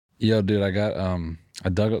Yo, dude, I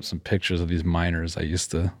dug up some pictures of these miners I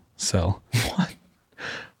used to sell.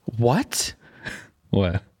 What?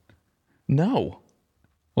 What? No.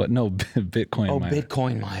 What? No, Bitcoin Oh, miner.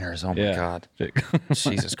 Bitcoin miners. Oh, my God.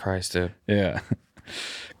 Jesus Christ, dude. Yeah.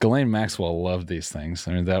 Ghislaine Maxwell loved these things.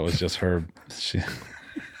 I mean, that was just her.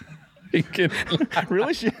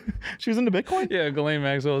 Really? She was into Bitcoin? Yeah, Ghislaine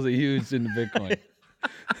Maxwell was a huge into Bitcoin.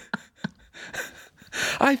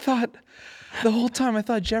 I thought, the whole time, I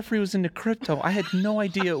thought Jeffrey was into crypto. I had no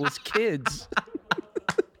idea it was kids.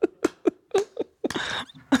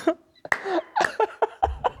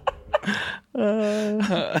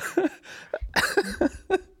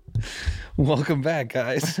 Welcome back,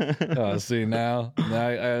 guys. Oh, see now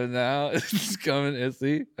it's coming.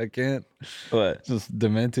 See, I can't. What? Just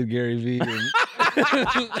demented Gary Vee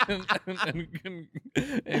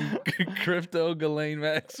and crypto Ghislaine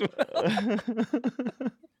Maxwell.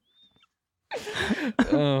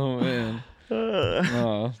 Oh man.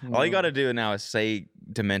 All you got to do now is say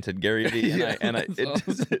demented Gary Vee, and it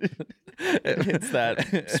hits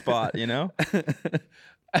that spot, you know?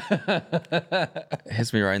 It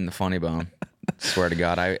hits me right in the funny bone. Swear to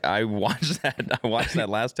God, I watched that. I watched that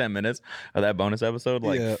last 10 minutes of that bonus episode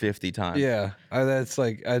 50 times. Yeah, that's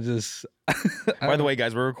like I just. By the way,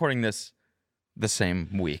 guys, we're recording this the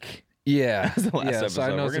same week. Yeah, as the last episode. So I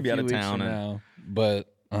know we're gonna be out of town now,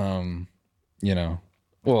 but you know,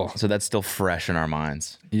 well, so that's still fresh in our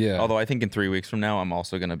minds. Yeah. Although I think in 3 weeks from now, I'm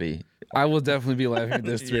also gonna be. I will definitely be laughing at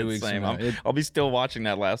this 3 weeks from now. I'll be still watching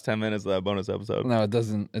that last 10 minutes of that bonus episode. No, it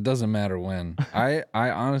doesn't matter when. I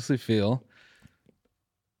honestly feel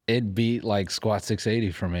it beat like Squat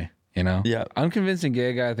 680 for me. You know. Yeah. Unconvincing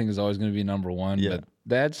Gay Guy I think is always going to be number one. Yeah. But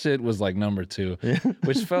that shit was like number two,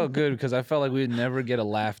 which felt good because I felt like we'd never get a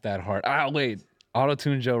laugh that hard. Ah, wait,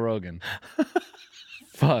 Auto-Tune Joe Rogan.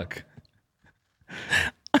 Fuck.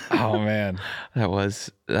 Oh man, that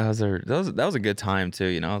was a good time too.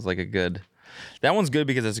 You know, it was like a good. That one's good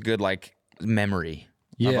because it's a good like memory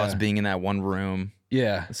of us being in that one room.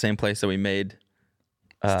 Yeah, the same place that we made.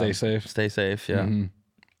 Stay safe. Stay safe. Yeah. Mm-hmm.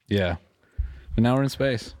 Yeah. But now we're in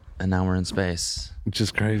space. And now we're in space, which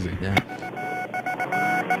is crazy. Yeah.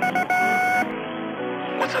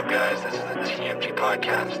 What's up, guys? This is the TMG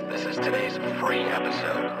podcast. This is today's free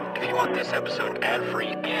episode. If you want this episode ad-free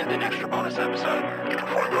and an extra bonus episode, you can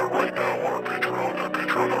find that right now on our Patreon at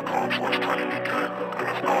patreon.com/tinymg. And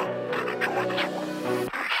if not, then enjoy this one.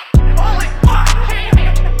 Holy fuck,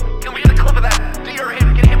 Jamie! Can we get a clip of that deer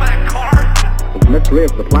getting hit by that car? The mystery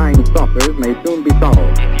of the flying saucers may soon be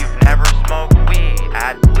solved. If you've never smoked weed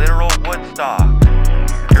at literal Woodstock,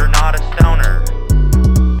 you're not a stoner.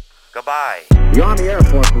 Goodbye. The Army Air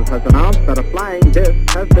Forces has announced that a flying disc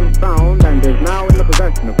has been found and is now in the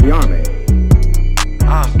possession of the Army.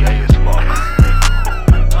 I'm gay as fuck.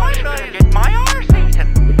 I'm trying to get my arse eaten.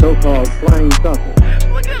 The so-called flying saucer.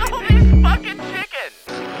 Look at all these fucking chickens.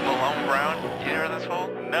 Malone Brown, you hear this hole?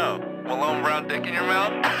 No. Malone Brown dick in your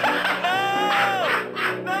mouth? No!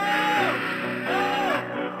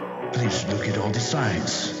 Please look at all the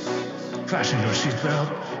signs. Fasten your seatbelt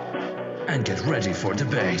and get ready for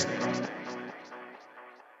debate.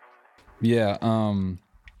 Yeah.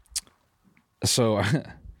 So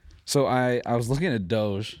I was looking at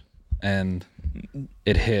Doge, and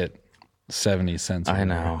it hit 70 cents. I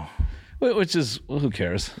know. Which is, well, who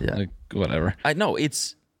cares? Yeah. Like, whatever. I know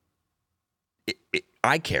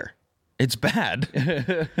I care. It's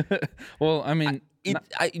bad. Well, I mean,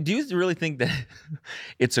 do you really think that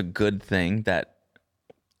it's a good thing that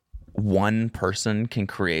one person can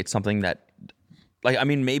create something that, like, I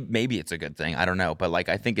mean, maybe it's a good thing. I don't know. But, like,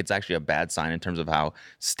 I think it's actually a bad sign in terms of how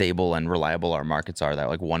stable and reliable our markets are, that,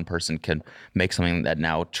 like, one person can make something that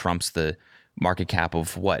now trumps the market cap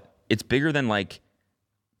of what? It's bigger than, like,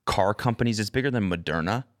 car companies. It's bigger than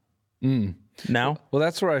Moderna now. Well,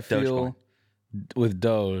 that's where I feel Dogecoin. With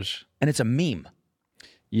Doge. And it's a meme.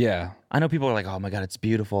 Yeah. I know people are like, oh, my God, it's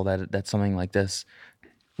beautiful that something like this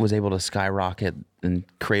was able to skyrocket and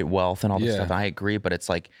create wealth and all this stuff. And I agree, but it's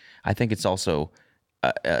like, I think it's also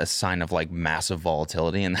a sign of like massive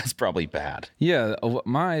volatility, and that's probably bad. Yeah.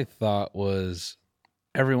 My thought was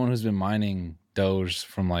everyone who's been mining Doge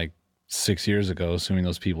from like 6 years ago, assuming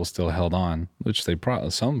those people still held on, which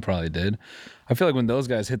some probably did. I feel like when those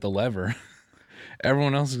guys hit the lever,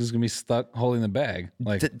 everyone else is going to be stuck holding the bag.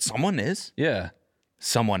 Like someone is? Yeah.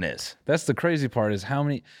 Someone is. That's the crazy part, is how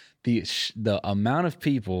many, the amount of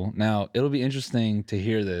people. Now, it'll be interesting to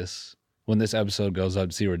hear this when this episode goes up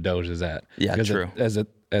to see where Doge is at. Yeah, because true.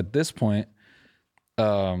 At this point,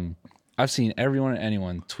 I've seen everyone and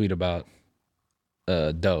anyone tweet about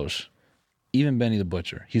Doge. Even Benny the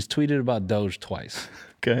Butcher. He's tweeted about Doge twice.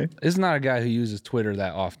 Okay. This is not a guy who uses Twitter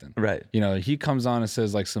that often. Right. You know, he comes on and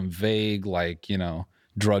says like some vague, like, you know,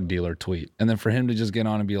 drug dealer tweet. And then for him to just get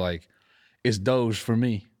on and be like, it's Doge for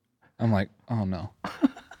me. I'm like, oh no.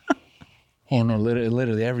 Oh no,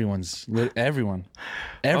 literally everyone's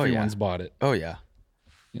bought it. Oh yeah.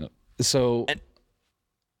 You know, so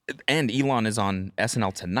And Elon is on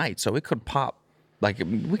SNL tonight, so it could pop. Like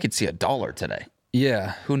we could see $1 today.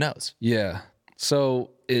 yeah, Who knows? yeah.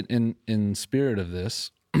 So in spirit of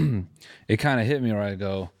this, it kind of hit me where I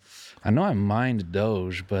go, I know I mined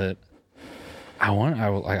Doge, but I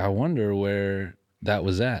wonder where that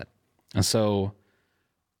was at. And so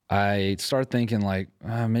I start thinking like,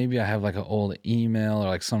 maybe I have like an old email or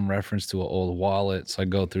like some reference to an old wallet. So I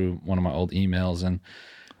go through one of my old emails and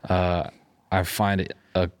I find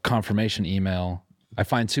a confirmation email. I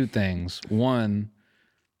find two things. One,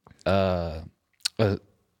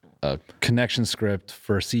 a connection script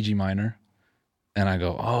for CG Miner. And I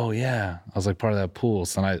go, oh yeah, I was like part of that pool.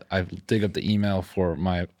 So then I dig up the email for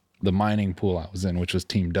the mining pool I was in, which was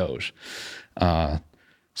Team Doge.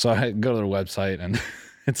 So I go to their website and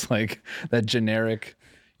it's like that generic,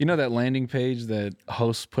 you know, that landing page that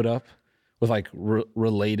hosts put up with like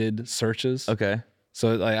related searches. Okay.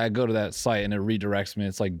 So like, I go to that site and it redirects me.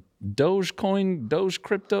 It's like Dogecoin, Doge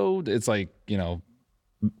crypto. It's like, you know,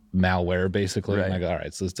 malware basically. Right. And I go, all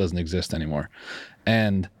right, so this doesn't exist anymore.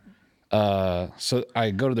 And so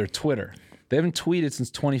I go to their Twitter. They haven't tweeted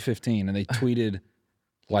since 2015 and they tweeted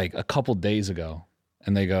like a couple days ago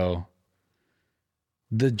and they go,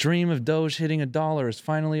 the dream of Doge hitting $1 is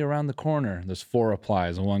finally around the corner. There's 4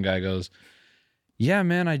 replies. And one guy goes, yeah,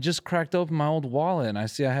 man, I just cracked open my old wallet and I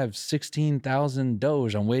see I have 16,000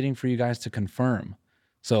 Doge. I'm waiting for you guys to confirm.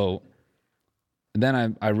 So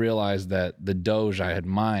then I realized that the Doge I had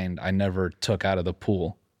mined, I never took out of the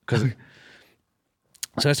pool.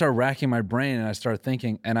 So I started racking my brain and I started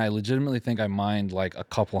thinking, and I legitimately think I mined like a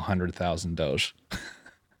couple 100,000 Doge.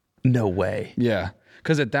 No way. Yeah.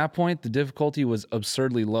 Because at that point, the difficulty was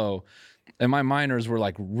absurdly low. And my miners were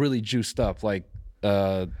like really juiced up, like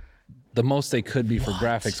the most they could be for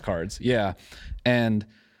graphics cards. Yeah. And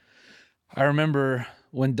I remember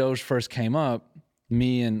when Doge first came up,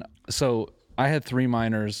 so I had 3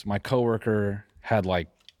 miners. My coworker had like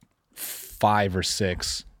 5 or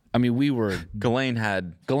 6. I mean, Ghislaine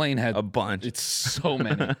had a bunch. It's so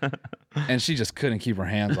many. And she just couldn't keep her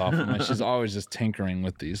hands off them. And she's always just tinkering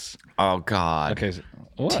with these. Oh God. Okay. So,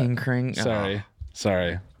 what? Tinkering. Sorry.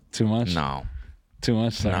 Too much? No. Too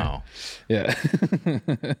much? Sorry. No. Yeah.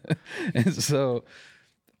 And so,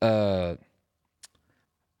 sorry,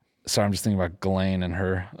 I'm just thinking about Ghislaine and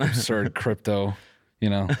her absurd crypto. You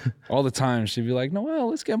know, all the time she'd be like, "Noel,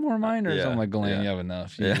 let's get more miners." Yeah, I'm like, Ghislaine, yeah. you have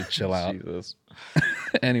enough. You need to chill out. Jesus.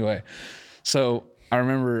 Anyway, so I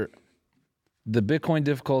remember the Bitcoin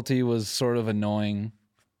difficulty was sort of annoying.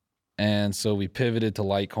 And so we pivoted to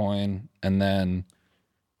Litecoin. And then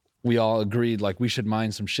we all agreed like we should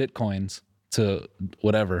mine some shit coins to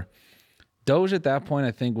whatever. Doge at that point,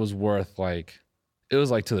 I think, was worth like, it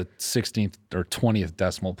was like to the 16th or 20th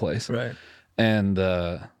decimal place. Right. And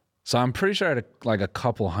so I'm pretty sure I had like a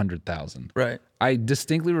couple 100,000. Right. I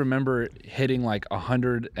distinctly remember hitting like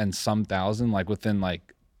 100 and some thousand, like within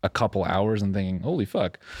like a couple hours and thinking, holy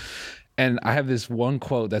fuck. And I have this one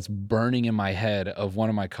quote that's burning in my head of one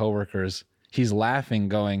of my coworkers. He's laughing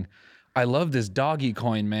going, I love this doggy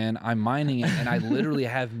coin, man. I'm mining it and I literally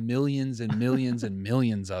have millions and millions and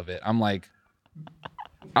millions of it. I'm like,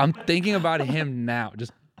 I'm thinking about him now.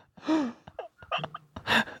 Just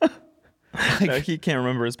no, he can't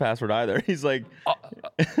remember his password either. He's like,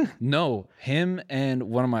 no, him and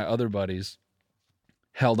one of my other buddies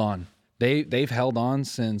held on. They've held on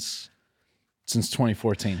since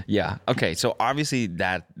 2014. yeah. Okay. So obviously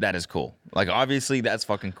that is cool. Like obviously that's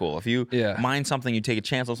fucking cool. If you mine something, you take a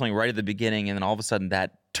chance on something right at the beginning, and then all of a sudden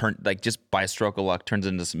that like just by a stroke of luck turns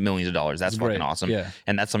into millions of dollars. That's fucking awesome. Yeah.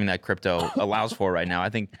 And that's something that crypto allows for right now. I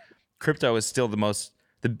think crypto is still the most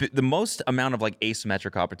amount of like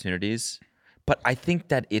asymmetric opportunities. But I think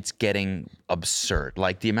that it's getting absurd.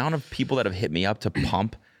 Like the amount of people that have hit me up to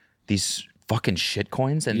pump these fucking shit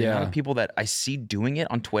coins, and the amount of people that I see doing it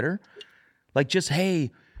on Twitter, like just,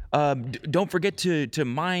 hey, don't forget to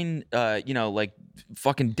mine, like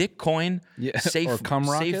fucking dick coin, safe or cum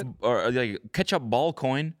rocket, or like ketchup ball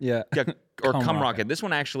coin, or cum rocket. This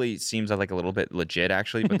one actually seems like a little bit legit,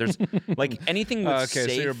 actually. But there's like anything with okay,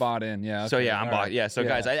 safe. so you're bought in, yeah. Okay, so yeah, I'm bought. right. Yeah, so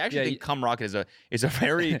guys, I actually think cum rocket is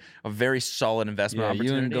a very solid investment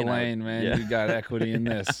opportunity. You and Ghislaine, man, you got equity in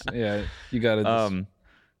this. Yeah, you got it.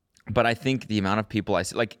 But I think the amount of people I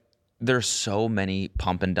see, like, there's so many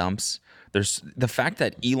pump and dumps There's the fact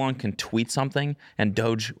that Elon can tweet something and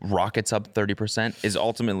Doge rockets up 30% is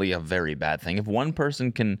ultimately a very bad thing. If one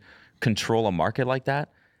person can control a market like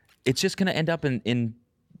that, it's just going to end up in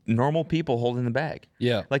normal people holding the bag.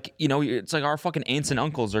 Yeah. Like, it's like our fucking aunts and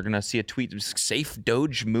uncles are going to see a tweet, safe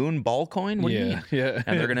Doge Moon ball coin. What do you mean? Yeah.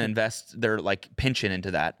 And they're going to invest their like pension into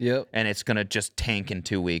that. Yep. And it's going to just tank in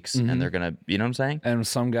 2 weeks. And they're going to, you know what I'm saying? And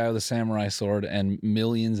some guy with a samurai sword and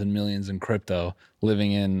millions in crypto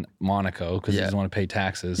living in Monaco because he doesn't want to pay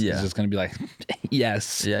taxes. Yeah. He's just going to be like,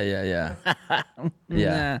 yes. Yeah.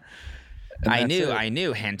 Nah. And I that's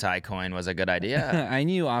knew hentai coin was a good idea. I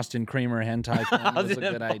knew Austin Creamer hentai coin was a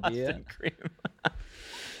good idea.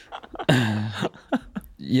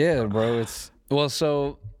 Yeah, bro.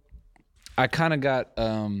 So I kind of got,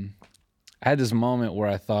 I had this moment where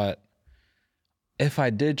I thought if I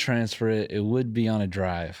did transfer it, it would be on a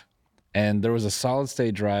drive. And there was a solid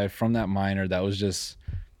state drive from that miner that was just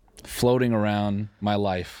floating around my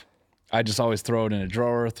life. I just always throw it in a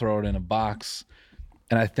drawer, throw it in a box.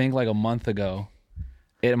 And I think like a month ago,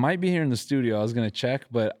 it might be here in the studio. I was going to check,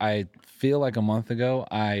 but I feel like a month ago,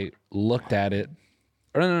 I looked at it.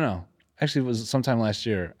 Or no. Actually, it was sometime last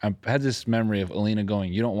year. I had this memory of Alina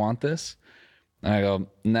going, "You don't want this?" And I go,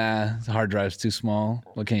 "Nah, the hard drive's too small.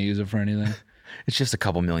 I can't use it for anything." It's just a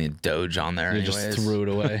couple million Doge on there. You just threw it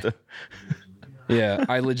away. Yeah,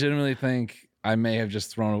 I legitimately think I may have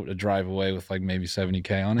just thrown a drive away with like maybe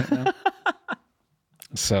 70K on it now.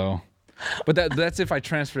 So... But that's if I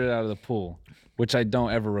transferred it out of the pool, which I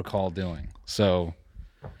don't ever recall doing. So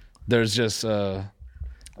there's just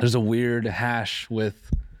there's a weird hash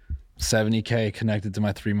with 70K connected to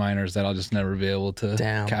my 3 miners that I'll just never be able to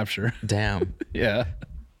capture. Damn. Yeah.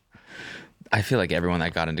 I feel like everyone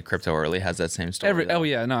that got into crypto early has that same story. Oh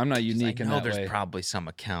yeah, no, I'm not unique in that way. There's probably some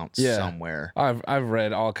account somewhere. I've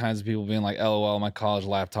read all kinds of people being like, "LOL, my college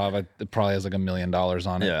laptop, it probably has like $1 million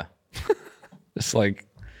on it." Yeah. It's like,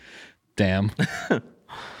 damn.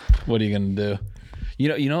 What are you gonna do?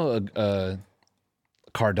 You know,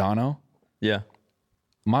 Cardano. Yeah.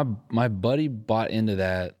 My buddy bought into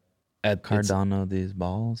that at Cardano, these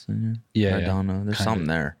balls in here. Yeah, Cardano. There's something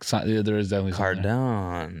there. Yeah, there is definitely something there.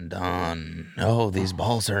 Cardano. Oh, these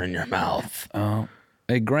balls are in your mouth. Oh,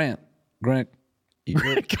 hey Grant. Cardano.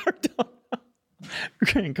 Grant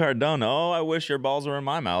Cardano. Oh, I wish your balls were in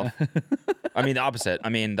my mouth. I mean the opposite.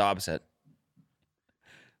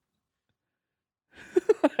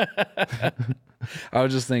 I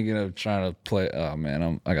was just thinking of trying to play. Oh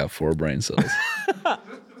man, I got 4 brain cells.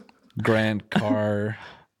 Grant Car.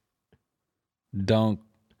 Don't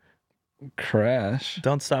crash.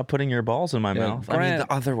 Don't stop putting your balls in my mouth. Grant. I mean the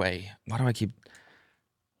other way. Why do I keep?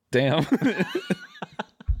 Damn.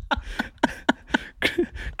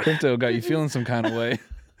 Crypto got you feeling some kind of way.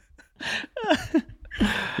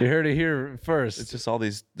 You heard it here first. It's just all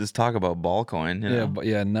this talk about ball coin. You know?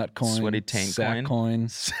 Yeah, nut coin, sweaty tank sack coin,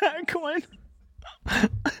 sack coin,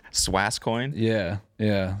 swass coin. Yeah.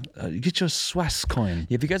 You get your swass coin.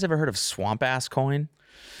 Have you guys ever heard of swamp ass coin?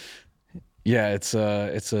 Yeah, it's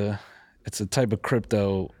a type of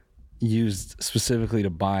crypto used specifically to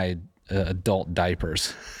buy adult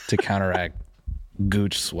diapers to counteract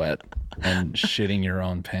gooch sweat and shitting your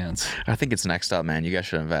own pants. I think it's next up, man. You guys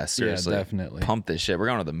should invest. Seriously. Yeah, definitely. Pump this shit. We're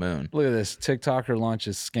going to the moon. Look at this. TikToker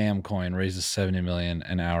launches scam coin, raises $70 million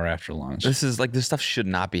an hour after launch. This stuff should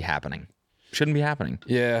not be happening. Shouldn't be happening.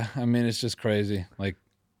 Yeah, I mean, it's just crazy. Like,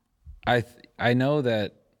 I know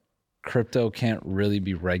that crypto can't really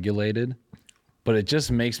be regulated, but it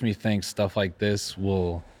just makes me think stuff like this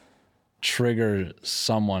will trigger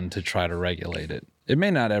someone to try to regulate it. It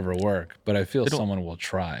may not ever work, but I feel someone will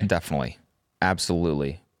try. Definitely.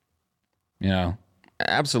 Absolutely. You know?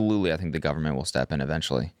 Absolutely. I think the government will step in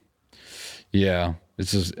eventually. Yeah.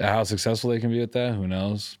 It's just how successful they can be at that, who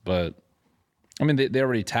knows? But I mean, they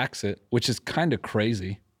already tax it, which is kind of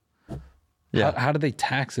crazy. Yeah. How do they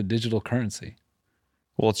tax a digital currency?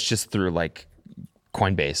 Well, it's just through like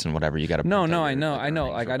Coinbase and whatever. You got to. No, I know.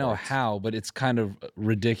 Like I know how, but it's kind of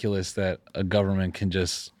ridiculous that a government can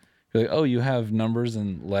just be like, "Oh, you have numbers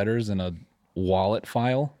and letters in a wallet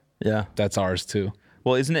file." Yeah, that's ours too.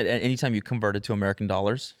 Well, isn't it anytime you convert it to American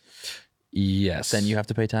dollars? Yes. Then you have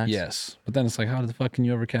to pay tax? Yes. But then it's like, how the fuck can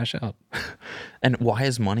you ever cash out? And why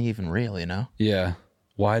is money even real, you know? Yeah.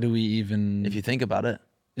 Why do we even... If you think about it.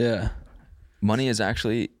 Yeah. Money is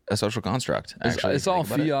actually a social construct. It's all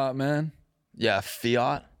fiat, man. Yeah,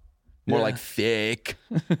 fiat. More like fake.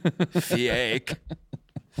 Fake.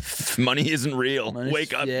 Money isn't real. Money's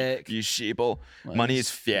Wake up, fake. you sheeple. Money is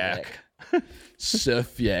fake. So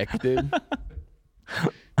fake, dude.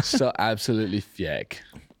 So absolutely fake.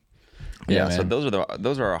 Yeah, man. so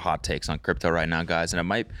those are our hot takes on crypto right now, guys, and it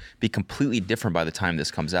might be completely different by the time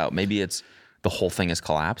this comes out. Maybe it's the whole thing has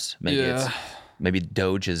collapsed. Maybe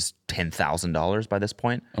Doge is $10,000 by this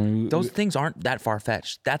point. Those things aren't that far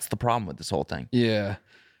fetched. That's the problem with this whole thing. Yeah.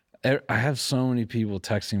 I have so many people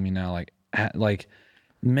texting me now, like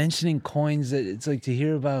mentioning coins that it's like to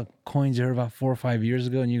hear about coins you heard about 4 or 5 years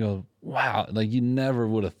ago, and you go, wow, like you never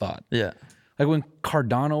would have thought. Yeah. Like when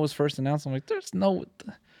Cardano was first announced, I'm like,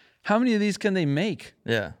 how many of these can they make?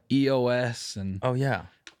 Yeah. EOS and Oh yeah.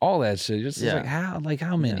 all that shit. Just Yeah. like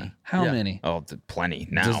how many? Yeah. How Yeah. many? Oh, plenty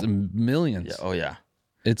now. Just millions. Yeah. Oh yeah.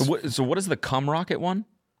 It's So what is the cum rocket one?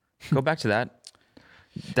 Go back to that.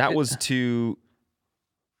 That was to.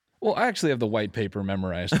 well, I actually have the white paper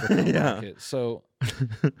memorized for the market. So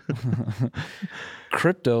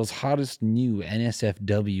crypto's hottest new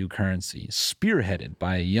NSFW currency, spearheaded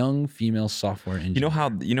by a young female software engineer.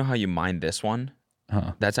 You know how you mine this one?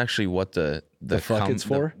 Huh. That's actually what the fuck it's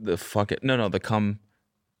for? The fuck it. No, the cum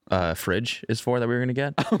fridge is for that we were gonna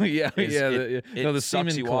get. Oh yeah, It the sucks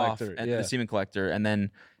semen you collector. off, and the semen collector, and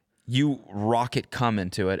then you rocket cum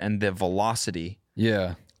into it, and the velocity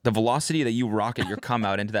that you rocket your cum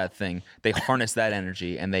out into that thing, they harness that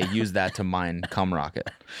energy and they use that to mine cum rocket.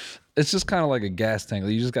 It's just kind of like a gas tank.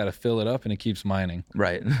 You just got to fill it up and it keeps mining.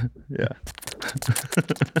 Right. Yeah.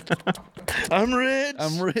 I'm rich.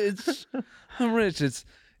 I'm rich. It's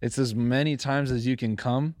as many times as you can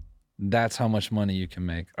come. That's how much money you can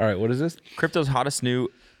make. All right, what is this? Crypto's hottest new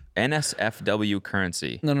NSFW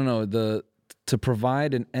currency. No. To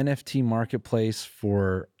provide an NFT marketplace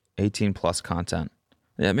for 18 plus content.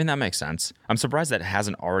 Yeah, I mean that makes sense. I'm surprised that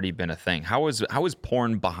hasn't already been a thing. How is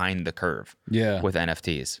porn behind the curve? Yeah. With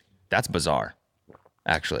NFTs, that's bizarre.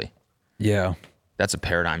 Actually, yeah, that's a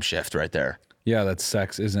paradigm shift right there. yeah. That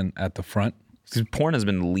sex isn't at the front. 'Cause porn has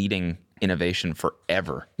been leading innovation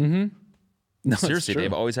forever. No, it's Seriously, true.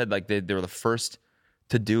 they've always had like they were the first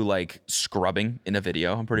to do like scrubbing in a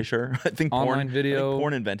video. I'm pretty sure. I think Online video.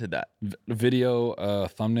 porn invented that. Video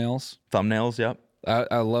thumbnails. Thumbnails. Yep.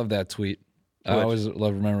 I love that tweet. I Which? always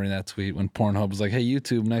love remembering that tweet when Pornhub was like, "Hey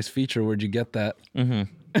YouTube, nice feature. Where'd you get that?"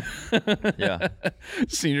 Yeah.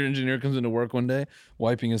 Senior engineer comes into work one day,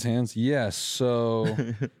 wiping his hands. Yeah, so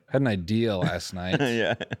had an idea last night.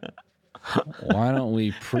 Yeah. Why don't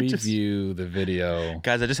we preview the video?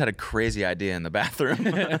 Guys, I just had a crazy idea in the bathroom.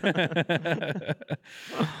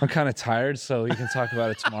 I'm kind of tired, so we can talk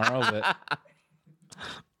about it tomorrow. But I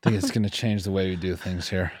think it's going to change the way we do things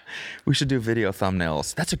here. We should do video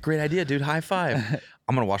thumbnails. That's a great idea, dude. High five.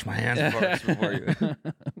 I'm going to wash my hands first before you.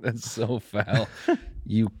 That's so foul.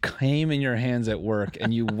 You came in your hands at work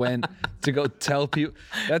and you went to go tell people.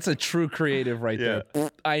 That's a true creative right there.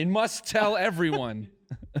 I must tell everyone.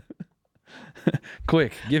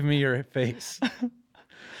 Quick, give me your face.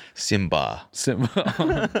 Simba.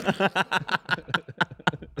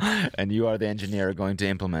 And you are the engineer going to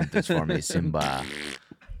implement this for me, Simba.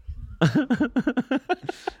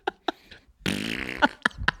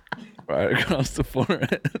 Right across the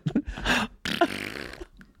forehead.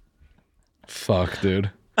 Fuck,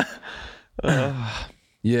 dude.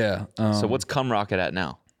 Yeah. So what's cum rocket at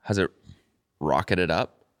now? Has it rocketed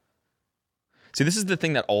up? See, this is the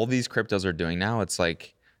thing that all these cryptos are doing now. It's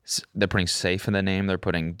like they're putting safe in the name. They're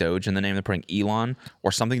putting Doge in the name. They're putting Elon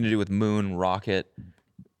or something to do with moon, rocket.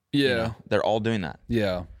 Yeah. You know, they're all doing that.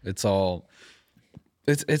 Yeah. It's all.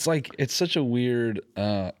 It's like it's such a weird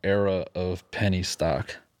era of penny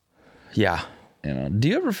stock. Yeah. You know, do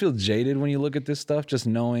you ever feel jaded when you look at this stuff, just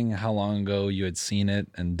knowing how long ago you had seen it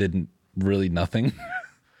and didn't really nothing?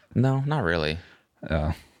 No, not really.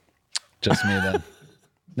 Just me then.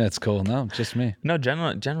 That's cool. No, just me. No,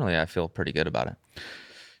 generally, I feel pretty good about it.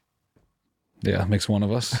 Yeah, makes one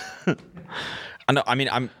of us. I know. I mean,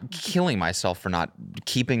 I'm killing myself for not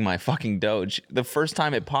keeping my fucking Doge. The first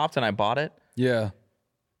time it popped and I bought it, Yeah.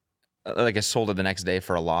 like I sold it the next day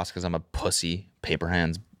for a loss because I'm a pussy, paper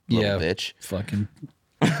hands little bitch. Fucking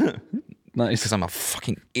nice. Because I'm a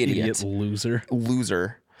fucking idiot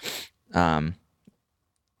loser.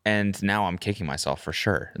 And now I'm kicking myself for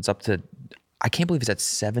sure. It's up to, I can't believe it's at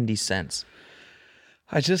 70 cents.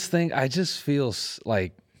 I just feel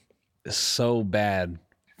like so bad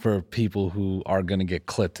for people who are going to get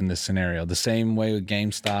clipped in this scenario. The same way with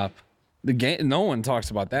GameStop. No one talks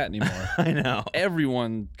about that anymore. I know.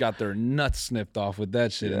 Everyone got their nuts snipped off with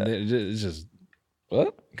that shit. Yeah. And it's just,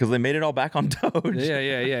 what? Because they made it all back on Doge.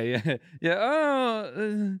 Yeah.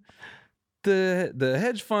 Oh, the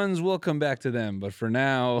hedge funds will come back to them, but for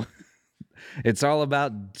now, it's all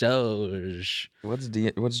about Doge. What's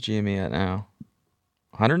GME at now?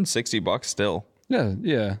 $160 still.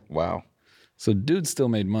 Yeah. Wow. So dude still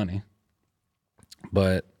made money.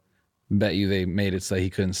 But bet you they made it so he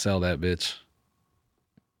couldn't sell that bitch.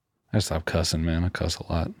 I stopped cussing, man. I cuss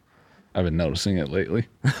a lot. I've been noticing it lately.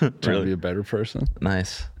 Trying to be a better person.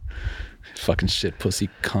 Nice. Fucking shit, pussy,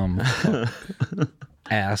 cum,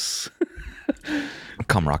 ass.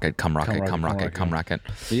 Come rocket.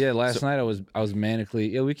 But yeah, last night I was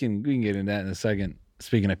manically. Yeah, we can get into that in a second.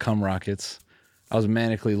 Speaking of cum rockets, I was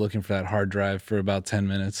manically looking for that hard drive for about 10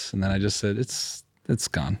 minutes, and then I just said it's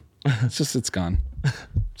gone. It's gone.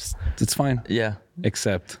 It's fine. Yeah.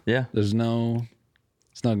 Except it's no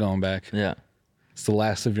going back. Yeah. It's the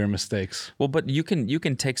last of your mistakes. Well, but you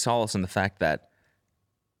can take solace in the fact that,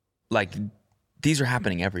 like, these are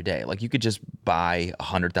happening every day. Like, you could just buy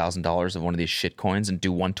 $100,000 of one of these shit coins and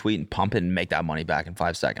do one tweet and pump it and make that money back in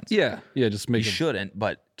 5 seconds. Yeah. Just make you shouldn't,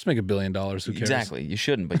 but just make $1 billion. Who cares? Exactly. You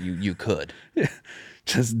shouldn't, but you could. Yeah.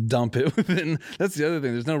 Just dump it within. That's the other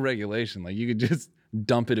thing. There's no regulation. Like, you could just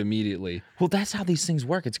dump it immediately. Well, that's how these things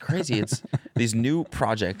work. It's crazy. It's these new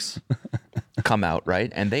projects come out,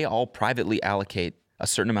 right? And they all privately allocate a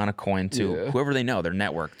certain amount of coin to whoever they know, their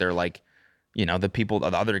network. They're like, the people, the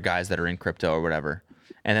other guys that are in crypto or whatever.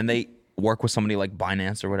 And then they work with somebody like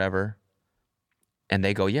Binance or whatever. And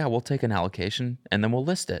they go, yeah, we'll take an allocation and then we'll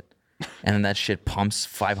list it. And then that shit pumps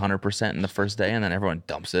 500% in the first day and then everyone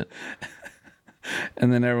dumps it.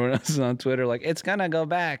 And then everyone else is on Twitter like, it's going to go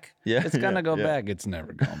back. Yeah, it's going to go back. It's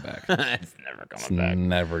never going back. It's never going back.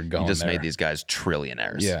 Never going You just there. made these guys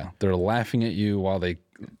trillionaires. Yeah. They're laughing at you while they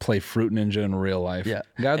play Fruit Ninja in real life. Yeah.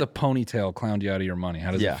 The guy with the ponytail clowned you out of your money. How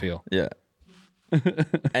does it feel? Yeah.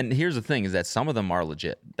 And here's the thing is that some of them are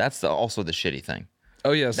legit. That's also the shitty thing.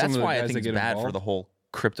 Oh, yeah. That's why I think it's bad for the whole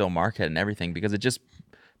crypto market and everything, because it just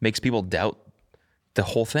makes people doubt the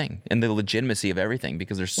whole thing and the legitimacy of everything,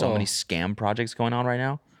 because there's so many scam projects going on right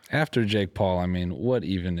now. After Jake Paul, I mean, what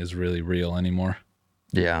even is really real anymore?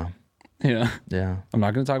 Yeah. Yeah. I'm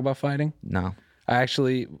not going to talk about fighting. No. I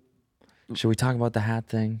actually... Should we talk about the hat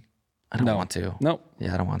thing? I don't want to. Nope.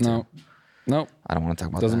 Yeah, I don't want to. Nope. I don't want to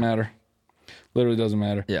talk about Doesn't that. matter. Literally doesn't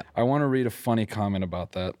matter. Yeah. I want to read a funny comment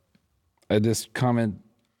about that. This comment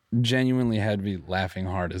genuinely had me laughing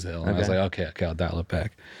hard as hell. And I was like, okay, I'll dial it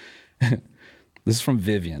back. This is from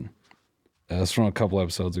Vivian. It's from a couple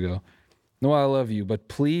episodes ago. No, I love you, but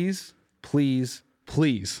please, please,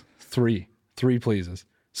 please, three pleases,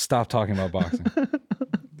 stop talking about boxing.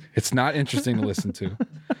 It's not interesting to listen to.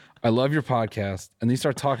 I love your podcast. And then you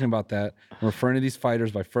start talking about that, and referring to these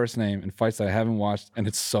fighters by first name in fights that I haven't watched, and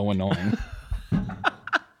it's so annoying.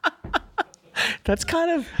 That's kind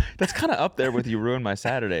of up there with you ruined my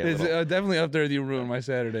Saturday. It's definitely up there with you ruined my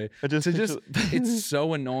Saturday. It's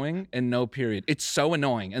so annoying and no period. It's so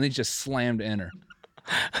annoying. And they just slammed enter.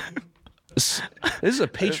 This is a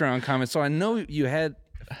Patreon comment, so I know you had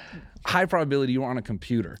high probability you were on a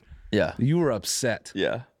computer. Yeah. You were upset.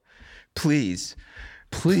 Yeah. Please.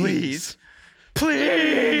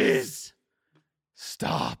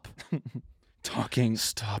 Stop.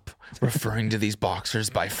 Stop referring to these boxers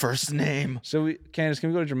by first name. So Candace, can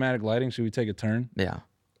we go to dramatic lighting? Should we take a turn? Yeah.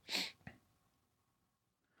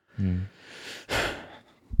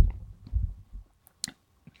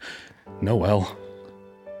 Noel,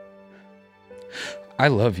 I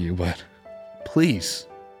love you, but please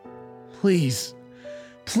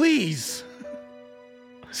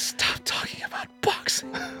stop talking about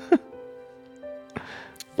boxing.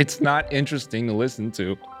 It's not interesting to listen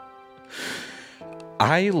to.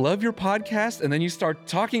 I love your podcast, and then you start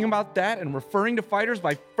talking about that and referring to fighters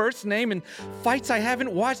by first name and fights I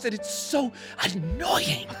haven't watched, that it's so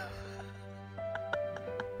annoying.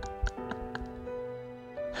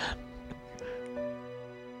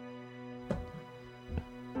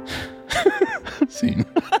 Scene.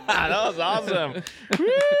 That was awesome.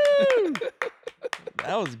 Woo!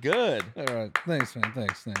 That was good. All right. Thanks, man.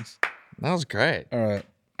 Thanks. That was great. All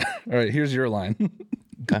right. Here's your line.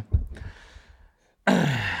 Okay.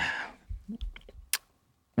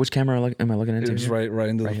 Which camera am I looking into? It's here? right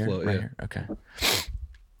into the here? float. Right Yeah.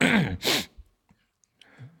 here. Okay.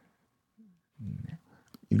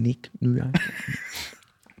 Unique New York.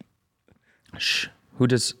 Shh. Who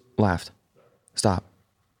just laughed? Stop.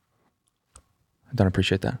 I don't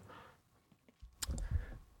appreciate that.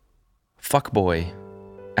 Fuckboy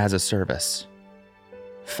as a service.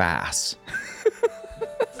 Fast.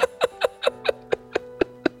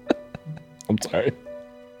 I'm sorry.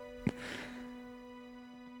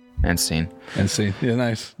 And scene. Yeah,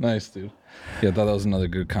 nice, dude. Yeah, I thought that was another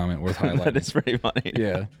good comment worth highlighting. That is pretty funny.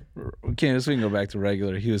 Yeah. Candace, we can go back to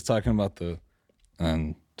regular. He was talking about the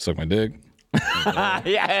suck my dick.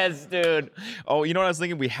 Yes, dude. Oh, you know what I was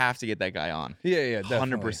thinking? We have to get that guy on. Yeah,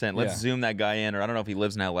 definitely. 100%. Let's zoom that guy in, or I don't know if he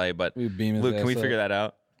lives in LA, but We beam his Luke, can ass we up. figure that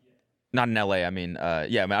out? Not in LA. I mean, I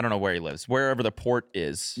don't know where he lives. Wherever the port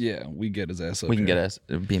is, Yeah, we get his ass up. we can here.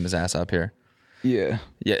 beam his ass up here. Yeah.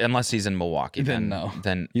 Yeah, unless he's in Milwaukee. Then no.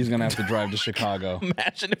 Then He's gonna have to drive to Chicago.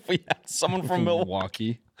 imagine if we had someone from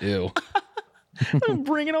Milwaukee. Ew.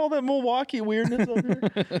 Bringing all that Milwaukee weirdness up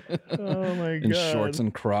here. Oh my god. In shorts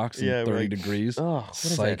and Crocs and Yeah, 30 like, degrees. Oh, what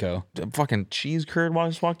is Psycho. that? A fucking cheese curd while I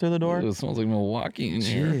just walked through the door. It smells like Milwaukee in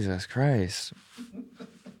here. Jesus Christ.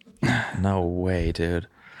 No way, dude.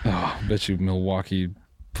 Oh, bet you Milwaukee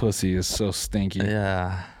pussy is so stinky.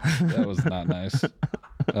 Yeah. That was not nice.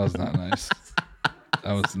 That was not nice.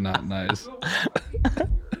 That was not nice.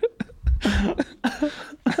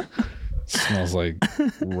 Smells like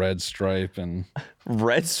Red Stripe and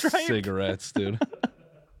Red Stripe? cigarettes, dude.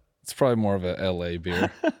 It's probably more of a LA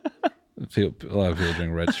beer. A lot of people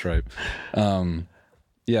drink Red Stripe.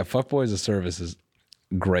 Yeah, Fuckboy as a service is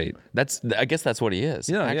great. I guess that's what he is.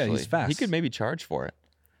 Yeah, actually. he's fast. He could maybe charge for it.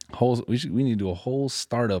 We need to do a whole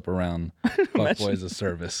startup around Fuckboy as a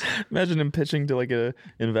service. Imagine him pitching to like a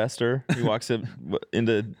investor. He walks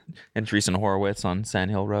into Andreessen Horowitz on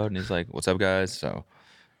Sand Hill Road, and he's like, "What's up, guys? So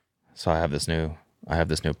I have this new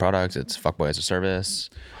product. It's Fuckboy as a service.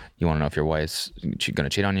 You want to know if your wife's gonna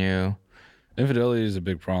cheat on you?" Infidelity is a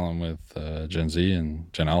big problem with Gen Z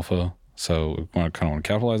and Gen Alpha, so we want to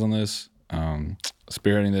capitalize on this.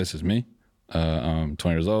 Spearheading this is me. I'm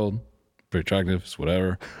 20 years old, pretty attractive, it's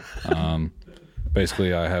whatever.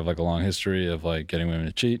 Basically, I have like a long history of like getting women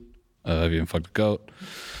to cheat. I've even fucked a goat.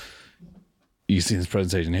 You can see this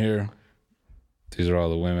presentation here. These are all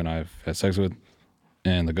the women I've had sex with,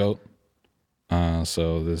 and the goat.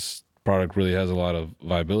 So this product really has a lot of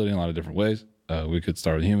viability in a lot of different ways. We could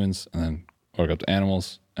start with humans and then work up to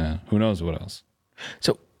animals, and who knows what else.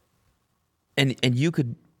 So, and you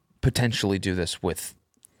could potentially do this with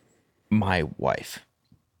my wife.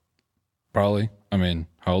 Probably. I mean,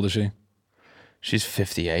 how old is she? She's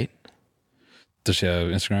 58. Does she have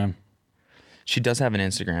Instagram? She does have an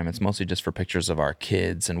Instagram. It's mostly just for pictures of our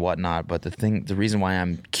kids and whatnot. But the reason why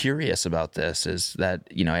I'm curious about this is that,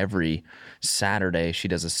 every Saturday she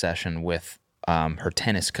does a session with her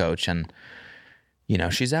tennis coach, and,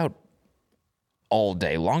 she's out all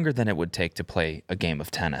day, longer than it would take to play a game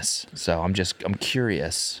of tennis. So I'm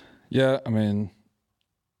curious. Yeah, I mean,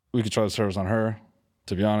 we could try the service on her.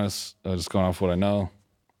 To be honest, just going off what I know,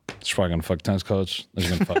 she's probably gonna fuck a tennis coach. Then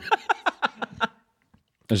she's gonna fuck.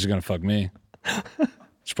 Then she's gonna fuck me.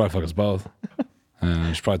 She'll probably fuck us both,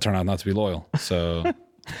 and she'll probably turn out not to be loyal. So,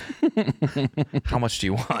 How much do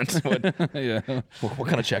you want? yeah. What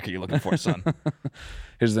kind of check are you looking for, son?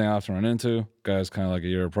 Here's the thing I often run into: guys, kind of like a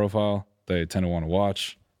year profile, they tend to want to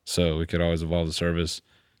watch. So we could always evolve the service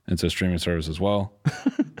into a streaming service as well.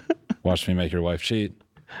 Watch me make your wife cheat.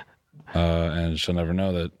 And she'll never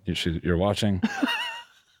know that you're watching.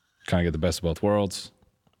 Kind of get the best of both worlds.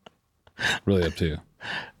 Really up to you.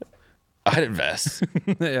 I'd invest.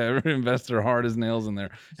 Yeah, every investor hard as nails in there.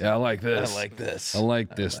 Yeah, I like this. I like this. I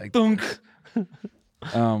like this. Thunk.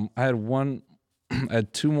 I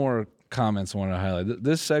had two more comments I wanted to highlight.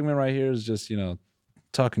 This segment right here is just,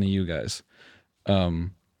 talking to you guys.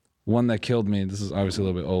 One that killed me, this is obviously a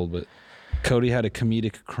little bit old, but Cody had a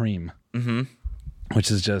comedic cream. Mm-hmm.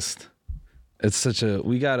 Which is just, it's such a,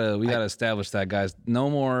 we gotta establish that, guys. No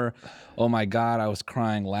more, oh my God, I was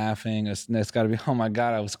crying, laughing. It's gotta be, oh my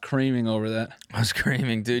God, I was creaming over that. I was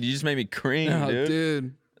screaming, dude. You just made me cream, Oh, dude.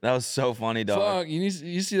 dude. That was so funny, dog. Fuck, you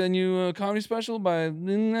see that new comedy special by,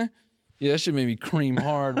 yeah, that shit made me cream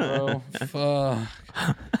hard, bro. Fuck.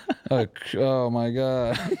 Oh my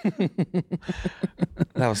God.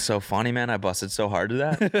 That was so funny, man. I busted so hard to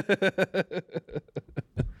that.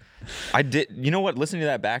 I did. You know what? Listening to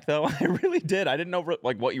that back though, I really did. I didn't know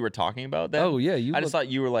what you were talking about then. Oh, yeah, I just thought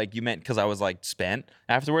you were you meant because I was spent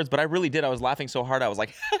afterwards, but I really did. I was laughing so hard. I was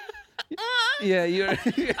like, Yeah, you're.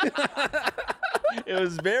 it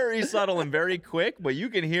was very subtle and very quick, but you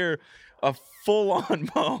can hear a full-on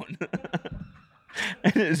moan.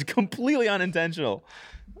 And it is completely unintentional.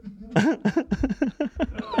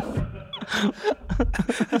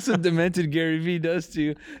 That's what demented Gary Vee does to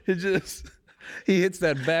you. It just, he hits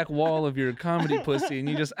that back wall of your comedy pussy, and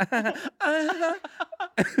you just.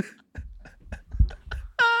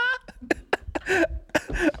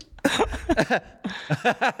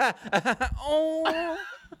 Oh.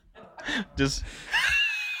 Just.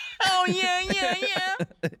 Oh yeah.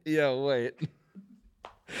 Yeah, wait.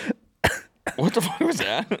 What the fuck was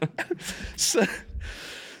that?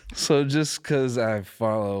 So just because I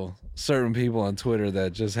follow certain people on Twitter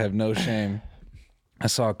that just have no shame. I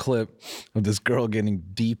saw a clip of this girl getting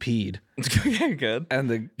DP'd. Okay, good. And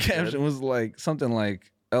the caption was like something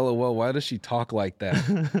like, LOL, why does she talk like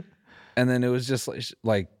that? And then it was just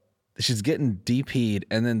like she's getting DP'd.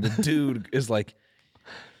 And then the dude is like,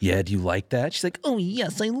 yeah, do you like that? She's like, oh,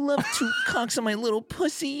 yes, I love 2 cocks on my little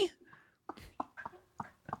pussy.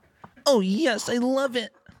 Oh, yes, I love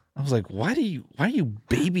it. I was like, why are you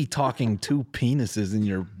baby talking 2 penises in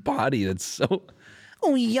your body? That's so...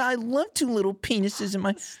 Oh, yeah, I love 2 little penises in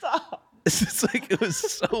my... Stop. It's just like, it was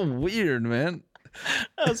so weird, man.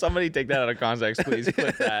 Oh, somebody take that out of context, please.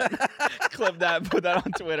 Clip that. Clip that. Put that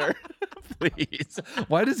on Twitter, please.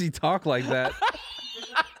 Why does he talk like that?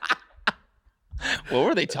 What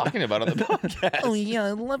were they talking about on the podcast? Oh, yeah,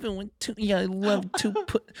 I love it when 2... Yeah, I love 2...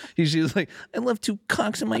 She was like, I love 2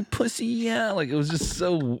 cocks in my pussy, yeah. Like, it was just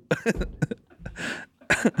so...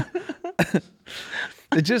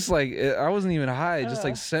 It just like I wasn't even high. It just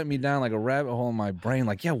like sent me down like a rabbit hole in my brain.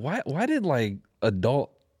 Like, yeah, why did like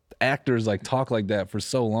adult actors like talk like that for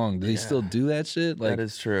so long? Do they still do that shit? Like, that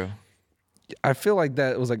is true. I feel like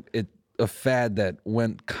that was like a fad that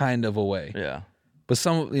went kind of away. Yeah. But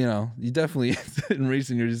some, you definitely in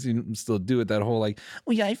recent years you still do it. That whole like,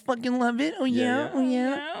 oh yeah, I fucking love it. Oh yeah, oh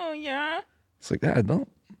yeah, oh yeah. It's like that.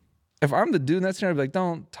 Don't. If I'm the dude in that scenario, I'd be like,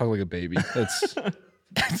 don't talk like a baby. That's.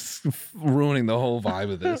 It's ruining the whole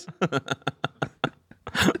vibe of this.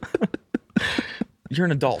 You're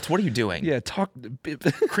an adult. What are you doing? Yeah, talk.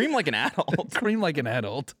 Cream like an adult. Cream like an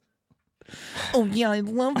adult. Oh, yeah, I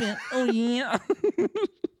love it. Oh, yeah.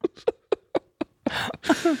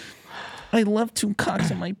 I love 2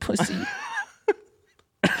 cocks in my pussy.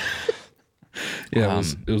 Yeah,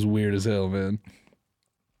 it was weird as hell, man.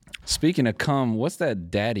 Speaking of cum, what's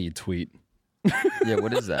that daddy tweet? Yeah,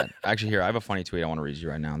 what is that? Actually, here, I have a funny tweet I want to read you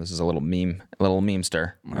right now. This is a little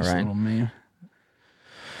memester. All right. Little meme.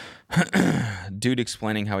 Dude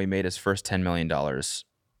explaining how he made his first $10 million.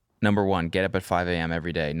 Number 1, get up at 5 a.m.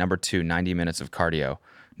 every day. Number 2, 90 minutes of cardio.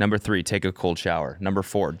 Number 3, take a cold shower. Number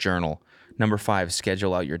 4, journal. Number 5,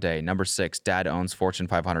 schedule out your day. Number 6, dad owns Fortune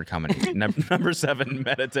 500 company. Number 7,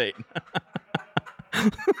 meditate.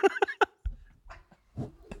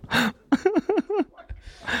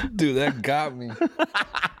 Dude, that got me.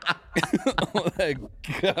 That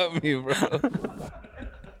got me, bro.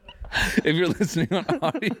 If you're listening on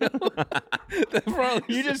audio, that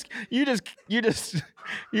probably you just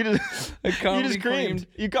creamed.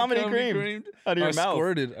 You comedy creamed out of your mouth.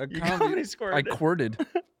 Squirted. You comedy squirted. I quirted.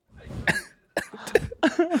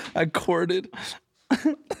 I quirted.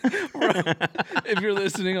 If you're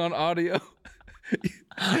listening on audio,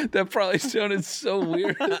 that probably sounded so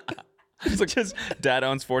weird. It's like just dad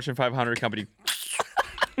owns Fortune 500 company.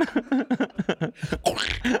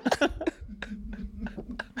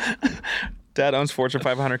 Dad owns Fortune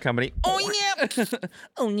 500 company. Oh yeah,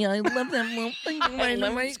 Oh yeah, I love that little. I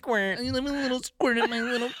love my squirt. I love a little squirt in my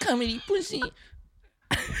little comedy pussy.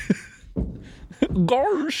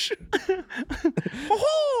 Gosh.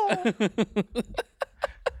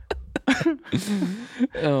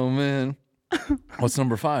 Oh man. What's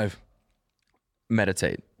number 5?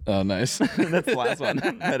 Meditate. Oh, nice. That's the last one.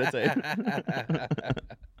 Meditate.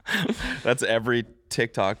 That's every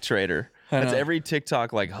TikTok trader. That's every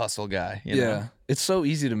TikTok like hustle guy. You know? It's so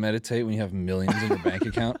easy to meditate when you have millions in your bank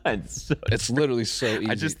account. It's literally so easy.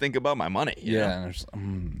 I just think about my money. You know? And there's,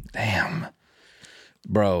 damn,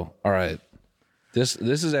 bro. All right, this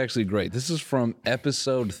is actually great. This is from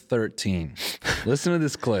episode 13. Listen to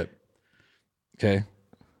this clip. Okay.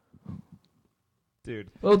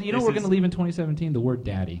 Dude. Well, we're going to leave in 2017 the word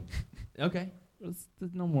daddy. Okay. There's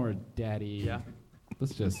no more daddy. Yeah.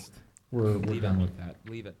 Let's just, we're done with that.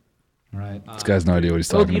 Leave it. All right. This guy's no idea what he's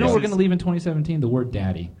talking about. We're going to leave in 2017 the word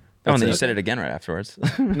daddy. Oh, and then you said it again right afterwards.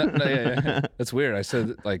 Yeah. That's weird. I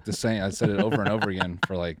said like the same. I said it over and over again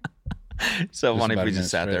for like. So funny if about we a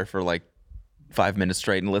just sat minute there for like 5 minutes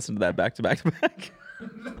straight and listened to that back to back to back.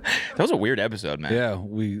 That was a weird episode, man. Yeah,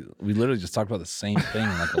 we literally just talked about the same thing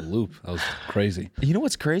in like a loop. That was crazy. You know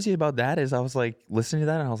what's crazy about that is I was like listening to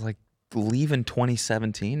that and I was like, leave in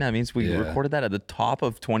 2017? That means we recorded that at the top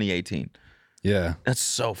of 2018. Yeah. That's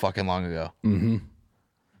so fucking long ago. Mm-hmm.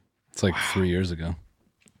 It's like 3 years ago.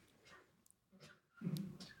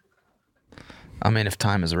 I mean, if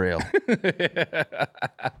time is real.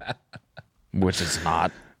 Which it's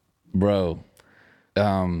not. Bro.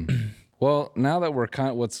 Well, now that we're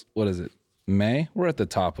what is it? May? We're at the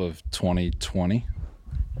top of 2021.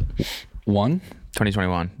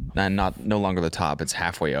 2021. And no longer the top. It's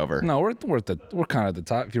halfway over. No, we're kind of at the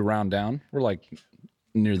top. If you round down, we're like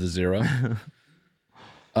near the 0.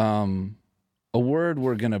 a word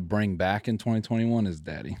we're gonna bring back in 2021 is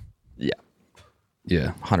daddy. Yeah,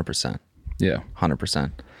 Yeah, 100%. yeah,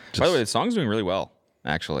 100%. By the way, the song's doing really well,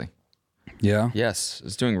 actually. yeah, Yes,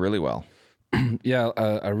 it's doing really well. yeah.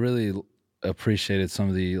 I really appreciated some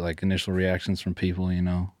of the like initial reactions from people. You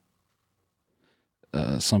know,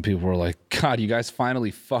 some people were like, "God, you guys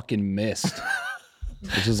finally fucking missed,"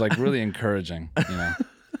 which is like really encouraging. You know,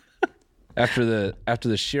 after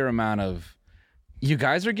the sheer amount of, you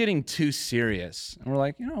guys are getting too serious, and we're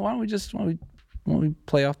like, you know, why don't we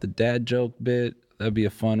play off the dad joke bit? That'd be a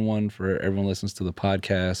fun one for everyone who listens to the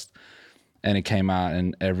podcast. And it came out,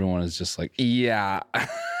 and everyone is just like, yeah,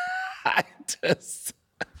 I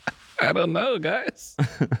don't know, guys.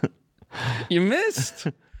 You missed.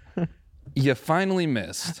 You finally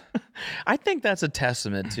missed. I think that's a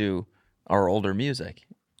testament to our older music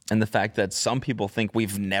and the fact that some people think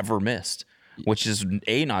we've never missed, which is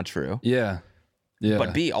A, not true, Yeah. Yeah.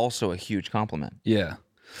 but B, also a huge compliment. Yeah.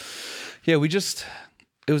 Yeah,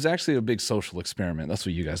 it was actually a big social experiment. That's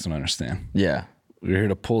what you guys don't understand. Yeah. We're here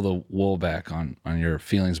to pull the wool back on your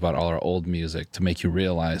feelings about all our old music to make you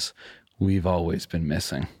realize we've always been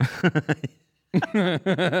missing.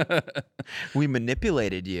 We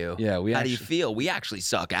manipulated you. Yeah, How do you feel? We actually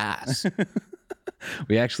suck ass.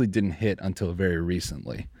 we actually didn't hit until very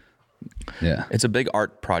recently. Yeah. It's a big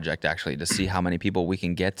art project, actually, to see how many people we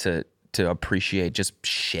can get to appreciate just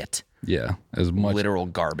shit. Yeah. As much Literal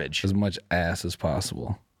garbage. as much ass as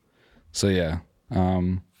possible. So yeah.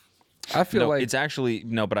 I feel like it's actually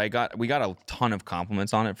but we got a ton of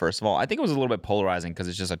compliments on it. First of all, I think it was a little bit polarizing because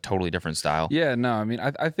it's just a totally different style. Yeah, no, I mean,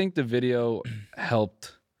 I think the video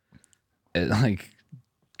helped like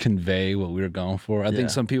convey what we were going for. I think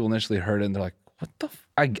some people initially heard it and they're like, what the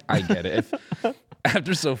I get it. If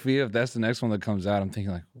after Sophia, if that's the next one that comes out, I'm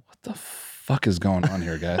thinking like, what the fuck is going on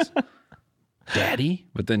here, guys? Daddy?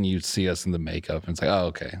 But then you see us in the makeup and it's like, oh,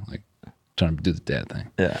 okay. Like trying to do the dad thing.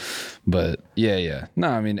 Yeah. But yeah. No,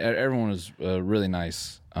 I mean, everyone was really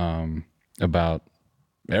nice about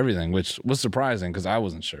everything, which was surprising because I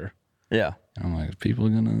wasn't sure. Yeah. And I'm like, is people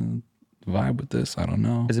gonna vibe with this? I don't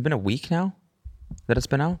know. Has it been a week now that it's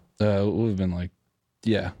been out? We've been like,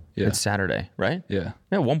 yeah. It's Saturday, right? Yeah.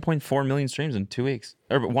 Yeah, 1.4 million streams in 2 weeks.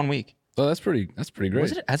 Or 1 week. Oh, that's pretty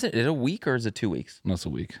great. Is it a week or is it 2 weeks? No, it's a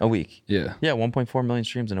week. A week. Yeah. Yeah, 1.4 million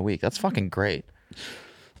streams in a week. That's fucking great.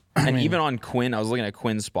 And even on Quinn, I was looking at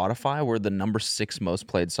Quinn's Spotify, we're the number 6 most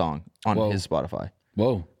played song on his Spotify,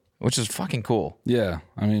 Whoa. which is fucking cool. Yeah.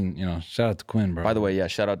 I mean, you know, shout out to Quinn, bro. By the way, yeah,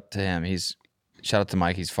 shout out to him. Shout out to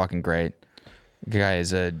Mike. He's fucking great. The guy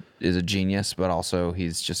is a genius, but also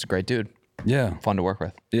he's just a great dude. Yeah. Fun to work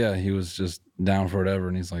with. Yeah. He was just down for whatever.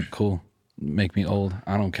 And he's like, cool. Make me old.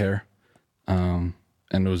 I don't care.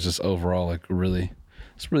 And it was just overall like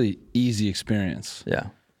it's a really easy experience. Yeah.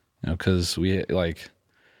 You know, because we like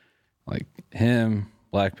him,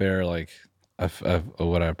 Black Bear, like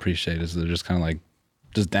what I appreciate is they're just kind of like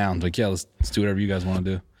just down, like, yeah, let's do whatever you guys want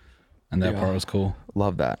to do, and that part was cool.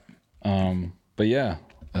 Love that. But yeah,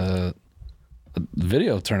 the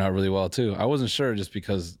video turned out really well too. I wasn't sure just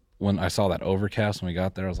because when I saw that overcast when we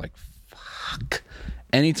got there, I was like, fuck.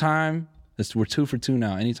 Anytime we're 2 for 2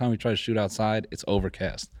 now. Anytime we try to shoot outside, it's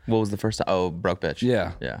overcast. What was the first time? Oh, Broke Bitch.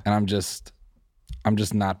 Yeah, Yeah. And I'm just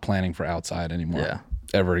not planning for outside anymore. Yeah.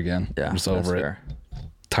 Ever again. Yeah. I'm just that's over it. fair.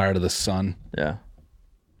 Tired of the sun. Yeah.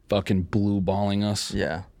 Fucking blue balling us.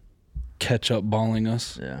 Yeah. Ketchup balling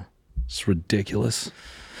us. Yeah. It's ridiculous.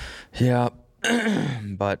 Yeah.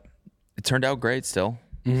 But it turned out great still.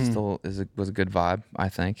 Still was a good vibe, I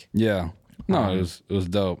think. Yeah. No, it was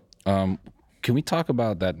dope. Can we talk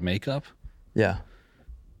about that makeup? Yeah.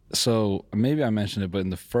 So maybe I mentioned it, but in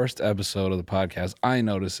the first episode of the podcast, I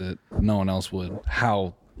noticed it. No one else would.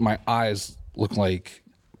 How my eyes look like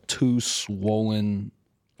 2 swollen,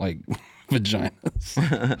 like vaginas.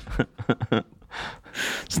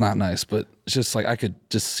 It's not nice, but it's just like I could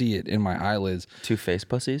just see it in my eyelids. 2 face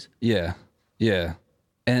pussies? Yeah. Yeah.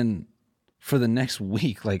 And for the next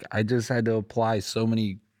week, like I just had to apply so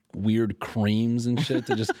many weird creams and shit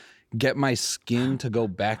to just get my skin to go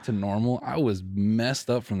back to normal. I was messed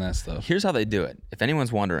up from that stuff. Here's how they do it. If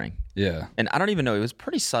anyone's wondering. Yeah. And I don't even know. It was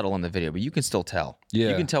pretty subtle in the video, but you can still tell. Yeah.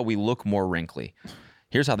 You can tell we look more wrinkly.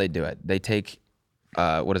 Here's how they do it. They take,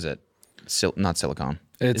 what is it? Not silicone.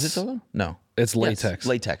 Is it silicone? No. It's latex.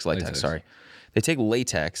 Yes, latex, sorry. They take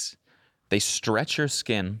latex, they stretch your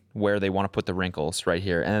skin where they want to put the wrinkles right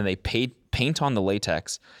here, and then they paint on the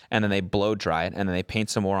latex, and then they blow dry it, and then they paint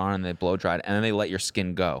some more on, and they blow dry it, and then they let your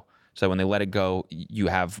skin go. So when they let it go, you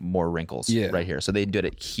have more wrinkles right here. So they did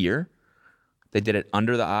it here. They did it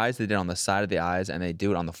under the eyes. They did it on the side of the eyes, and they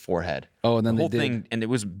do it on the forehead. Oh, and then the whole they did. thing, and it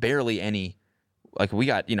was barely any like we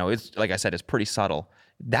got, it's like I said, it's pretty subtle.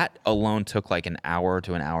 That alone took like an hour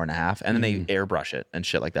to an hour and a half, and then they airbrush it and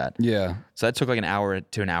shit like that. Yeah. So that took like an hour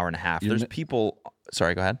to an hour and a half. There's people.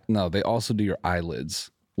 Sorry, go ahead. No, they also do your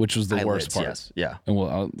eyelids, which was the worst part. Yes, yeah. And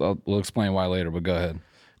we'll explain why later, but go ahead.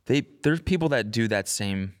 There's people that do that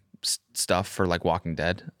same stuff for like Walking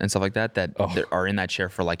Dead and stuff like that are in that chair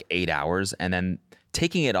for like 8 hours, and then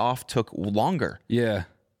taking it off took longer. Yeah.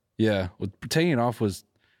 Yeah. Well, taking it off was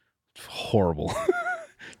horrible.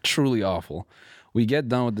 Truly awful. We get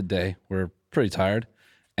done with the day. We're pretty tired.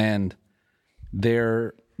 And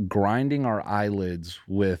they're grinding our eyelids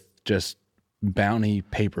with just Bounty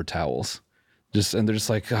paper towels. And they're just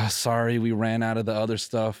like, oh, sorry, we ran out of the other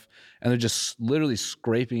stuff. And they're just literally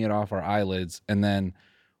scraping it off our eyelids. And then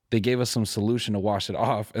they gave us some solution to wash it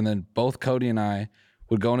off. And then both Cody and I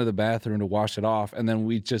would go into the bathroom to wash it off. And then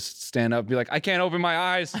we just stand up and be like, I can't open my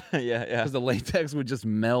eyes. Yeah. Because the latex would just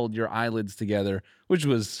meld your eyelids together, which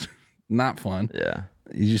was not fun. Yeah.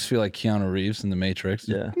 You just feel like Keanu Reeves in The Matrix.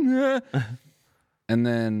 Yeah. And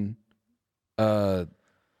then,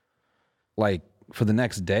 like for the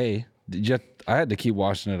next day, I had to keep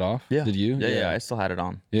washing it off. Yeah. Did you? Yeah. I still had it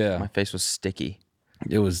on. Yeah. My face was sticky.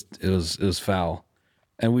 It was foul.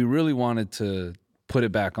 And we really wanted to put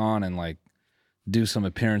it back on and like do some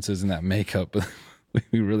appearances in that makeup, but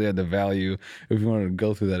we really had to value if we wanted to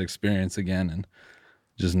go through that experience again, and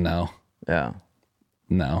just no. Yeah.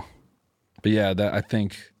 No. But yeah, I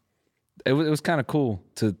think it was kind of cool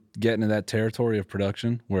to get into that territory of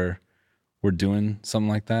production where we're doing something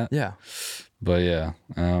like that. Yeah. But yeah.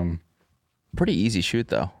 Pretty easy shoot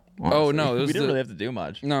though. Honestly. Oh no, we didn't really have to do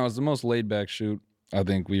much. No, it was the most laid back shoot I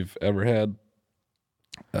think we've ever had.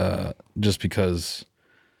 Just because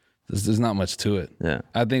there's not much to it. Yeah.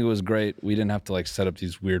 I think it was great. We didn't have to like set up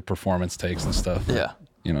these weird performance takes and stuff. Yeah.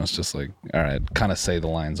 It's just like, all right, kind of say the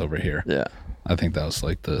lines over here. Yeah. I think that was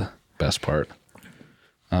like the best part.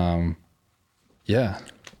 Yeah.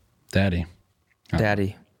 Daddy,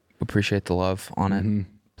 appreciate the love on it.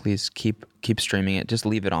 Please keep streaming it. Just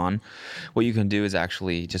leave it on. What you can do is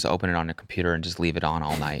actually just open it on your computer and just leave it on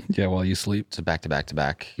all night. Yeah, while you sleep. So back to back to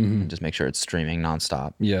back. And just make sure it's streaming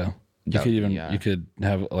nonstop. Yeah. You That could would even be, you could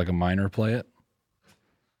have like a miner play it.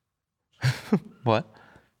 What?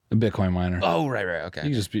 A Bitcoin miner. Oh, right. Okay.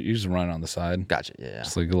 You just run it on the side. Gotcha. Yeah.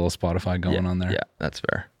 Just like a little Spotify going on there. Yeah, that's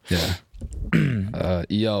fair. Yeah.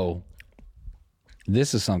 Yo,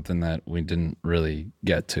 this is something that we didn't really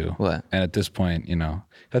get to. What? And at this point,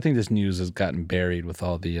 I think this news has gotten buried with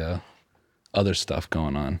all the other stuff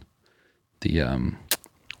going on. The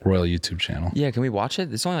Royal YouTube channel. Yeah, can we watch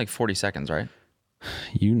it? It's only like 40 seconds, right?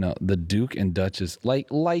 The Duke and Duchess,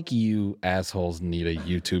 like you assholes need a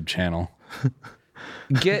YouTube channel.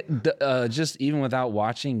 Get just even without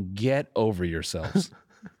watching, get over yourselves.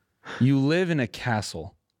 You live in a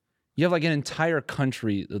castle. You have like an entire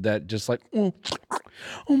country that just like, oh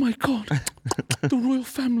my God, the royal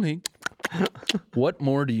family. What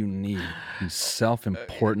more do you need, you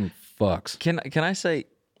self-important fucks? Can I say,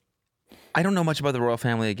 I don't know much about the royal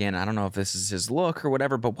family again. I don't know if this is his look or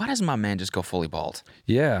whatever, but why doesn't my man just go fully bald?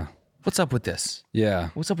 Yeah. What's up with this?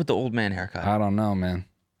 Yeah. What's up with the old man haircut? I don't know, man.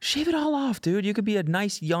 Shave it all off, dude. You could be a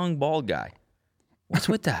nice young bald guy. What's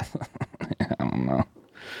with that? I don't know.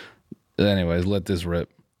 Anyways, let this rip.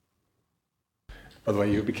 By the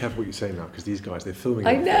way, you be careful what you say now, because these guys, they're filming.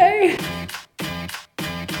 I know.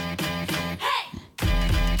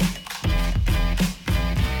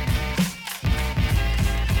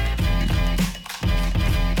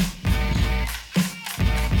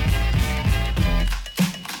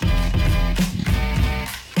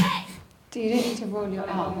 You don't need to roll your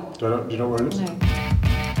arm. Do you know where it is? No.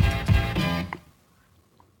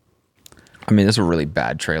 I mean, this is a really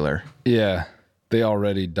bad trailer. Yeah. They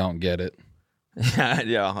already don't get it.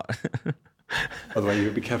 Yeah. By the way, you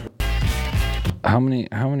be careful. How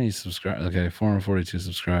many subscribers? Okay, 442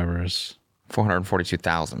 subscribers.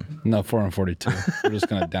 442,000. No, 442. We're just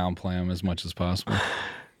gonna downplay them as much as possible.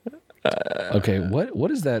 Okay, what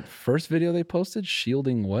is that first video they posted?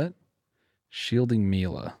 Shielding what? Shielding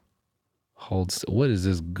Mila. What is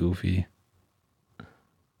this goofy?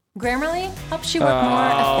 Grammarly helps you work more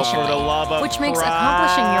efficiently, which makes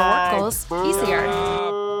accomplishing your work goals easier.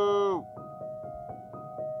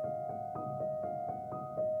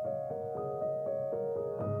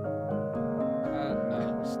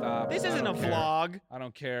 No, stop. This isn't a vlog. I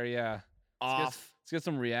don't care. Yeah. Off. Let's get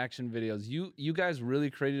some reaction videos. You guys really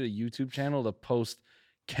created a YouTube channel to post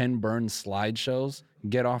Ken Burns slideshows.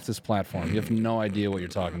 Get off this platform. You have no idea what you're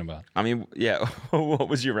talking about. I mean, yeah. What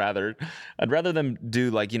would you rather? I'd rather them do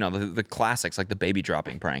like, the classics, like the baby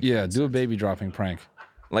dropping prank. Yeah, do a baby dropping prank.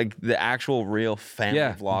 Like the actual real family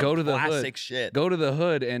vlog. Go to the classic hood. shit. Go to the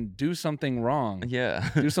hood and do something wrong. Yeah.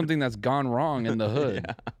 Do something that's gone wrong in the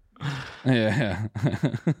hood. Yeah.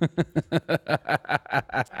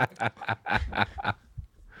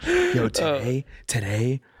 Yo,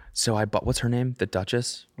 today. So I bought, what's her name? The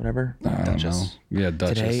Duchess, whatever. Duchess. Yeah,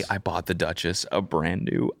 Duchess. Today I bought the Duchess a brand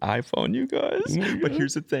new iPhone, you guys. But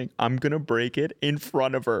here's the thing, I'm gonna break it in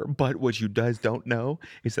front of her. But what you guys don't know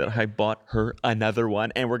is that I bought her another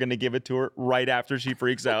one, and we're gonna give it to her right after she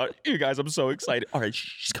freaks out. You guys, I'm so excited. All right,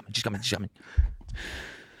 she's coming.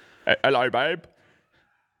 Hello, babe.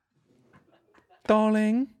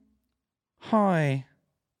 Darling. Hi.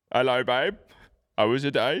 Hello, babe. How was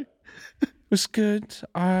your day? It was good.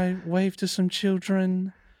 I waved to some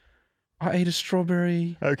children. I ate a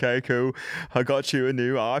strawberry. Okay, cool. I got you a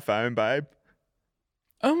new iPhone, babe.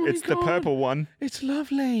 Oh my God. It's the purple one. It's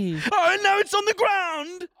lovely. Oh, no, it's on the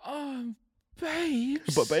ground. Oh,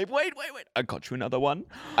 babes. But babe, wait. I got you another one.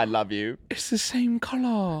 I love you. It's the same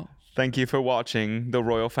color. Thank you for watching the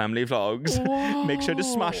Royal Family Vlogs. Whoa. Make sure to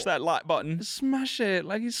smash that like button. Smash it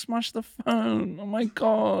like you smashed the phone. Oh my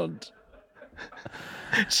God.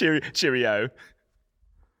 Cheerio.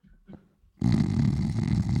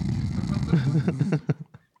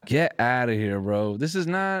 Get out of here, bro. This is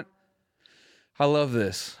not. I love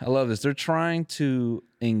this. They're trying to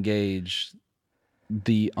engage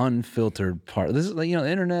the unfiltered part. This is, the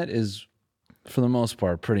internet is, for the most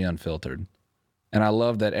part, pretty unfiltered. And I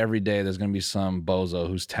love that every day there's going to be some bozo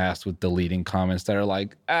who's tasked with deleting comments that are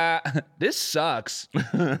like, this sucks.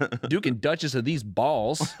 Duke and Duchess of these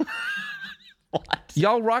balls. What?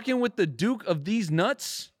 Y'all rocking with the Duke of these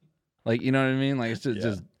nuts? Like, you know what I mean? Like, it's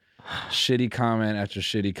just shitty comment after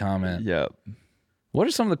shitty comment. Yep. What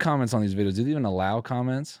are some of the comments on these videos? Do they even allow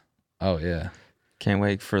comments? Oh, yeah. Can't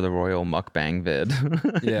wait for the Royal Mukbang vid.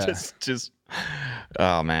 Yeah. just,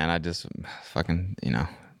 oh man, I just fucking,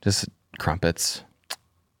 just crumpets.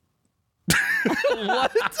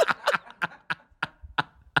 What?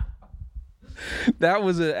 That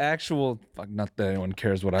was an actual, not that anyone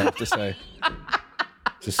cares what I have to say.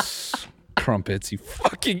 Just crumpets, you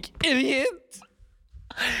fucking idiot.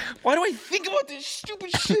 Why do I think about this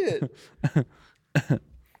stupid shit?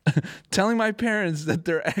 Telling my parents that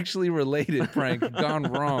they're actually related, prank gone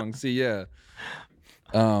wrong. See, yeah.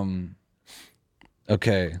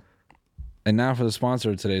 Okay. And now for the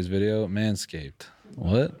sponsor of today's video, Manscaped.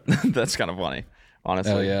 What? That's kind of funny,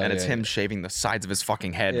 honestly. Oh, yeah, and it's yeah, him yeah. shaving the sides of his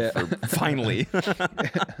fucking head Yeah. for finally.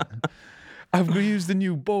 I've used the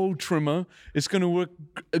new bowl trimmer. It's going to work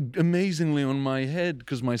amazingly on my head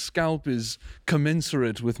because my scalp is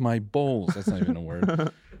commensurate with my balls. That's not even a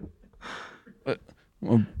word.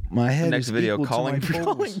 Well, my head Next is video, equal to my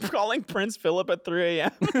balls. calling Prince Philip at 3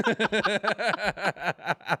 a.m.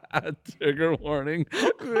 Trigger warning.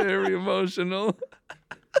 Very emotional.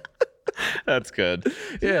 That's good.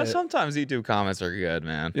 Yeah. Sometimes YouTube comments are good,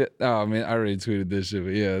 man. Yeah. Oh, man, I already tweeted this shit,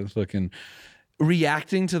 but yeah, it's fucking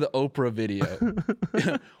reacting to the Oprah video.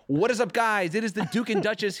 What is up, guys? It is the Duke and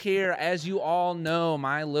Duchess here. As you all know,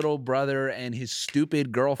 my little brother and his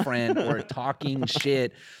stupid girlfriend were talking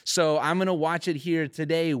shit. So I'm going to watch it here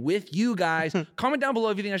today with you guys. Comment down below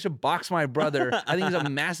if you think I should box my brother. I think he's a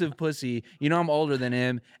massive pussy. You know I'm older than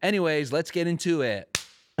him. Anyways, let's get into it.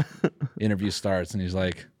 Interview starts and he's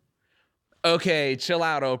like, okay, chill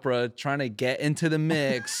out, Oprah. Trying to get into the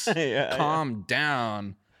mix. Calm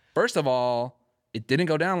down. First of all, it didn't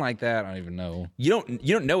go down like that. I don't even know. You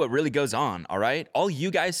don't know what really goes on, all right? All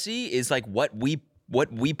you guys see is like what we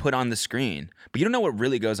put on the screen, but you don't know what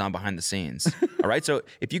really goes on behind the scenes. All right? So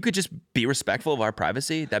if you could just be respectful of our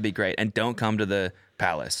privacy, that'd be great. And don't come to the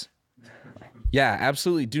palace. Yeah,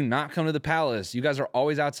 absolutely. Do not come to the palace. You guys are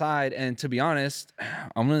always outside. And to be honest,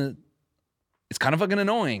 it's kind of fucking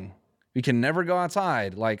annoying. We can never go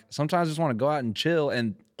outside. Like, sometimes I just want to go out and chill,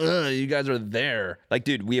 and you guys are there. Like,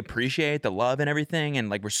 dude, we appreciate the love and everything, and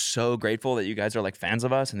like we're so grateful that you guys are like fans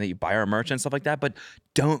of us and that you buy our merch and stuff like that, but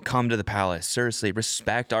don't come to the palace. Seriously,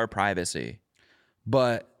 respect our privacy.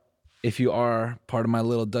 But if you are part of my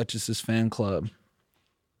little Duchess's fan club,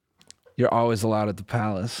 you're always allowed at the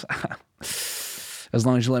palace. As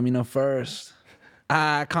long as you let me know first.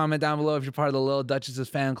 Comment down below if you're part of the Little Duchess's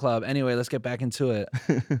fan club. Anyway, let's get back into it.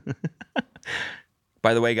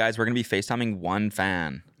 By the way, guys, we're going to be FaceTiming one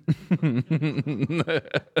fan.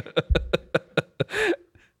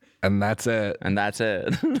 And that's it. And that's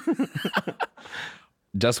it.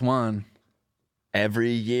 Just one.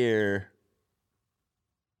 Every year.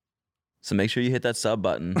 So make sure you hit that sub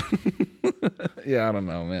button. Yeah, I don't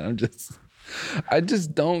know, man. I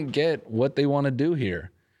just don't get what they want to do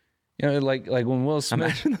here. You know, like when Will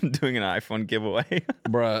Smith, Imagine them doing an iPhone giveaway.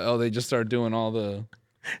 bruh. Oh, they just start doing all the,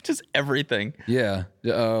 Just everything. yeah.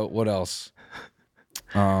 What else?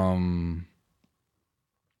 Oh man,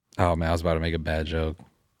 I was about to make a bad joke.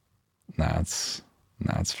 Nah, it's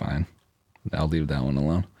fine. I'll leave that one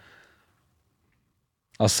alone.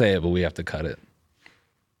 I'll say it, but we have to cut it.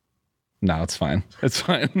 No, it's fine. It's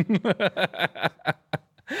fine.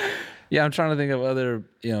 Yeah, I'm trying to think of other,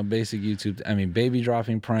 basic YouTube. I mean, baby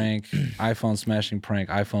dropping prank, iPhone smashing prank,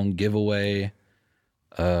 iPhone giveaway.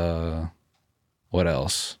 What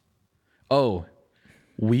else? Oh,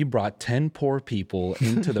 we brought 10 poor people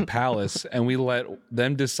into the palace and we let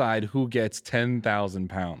them decide who gets 10,000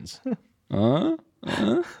 pounds.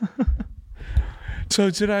 So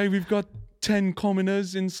today we've got 10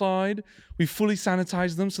 commoners inside. We fully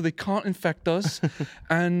sanitized them so they can't infect us.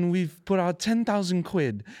 And we've put out 10,000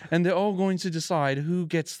 quid. And they're all going to decide who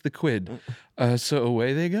gets the quid. So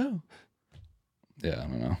away they go. Yeah, I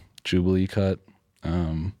don't know. Jubilee cut.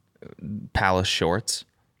 Palace shorts.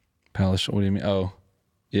 Palace, what do you mean? Oh,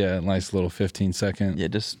 yeah, nice little 15-second. Yeah,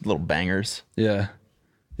 just little bangers. Yeah.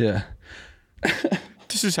 Yeah.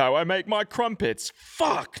 This is how I make my crumpets.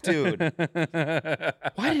 Fuck, dude.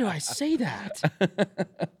 Why did I say that?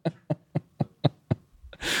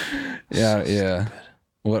 Yeah, yeah.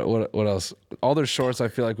 What else? All their shorts I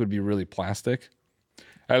feel like would be really plastic.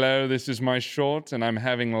 Hello, this is my short and I'm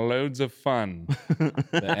having loads of fun.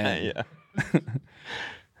 The end. Yeah.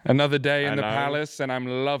 Another day in the palace and I'm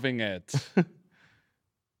loving it.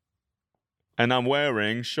 And I'm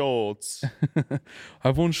wearing shorts.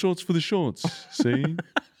 I've worn shorts for the shorts. See?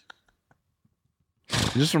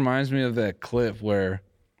 It just reminds me of that clip where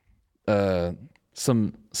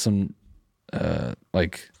some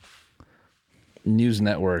like news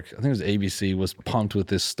network, I think it was ABC, was pumped with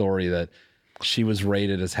this story that she was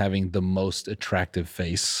rated as having the most attractive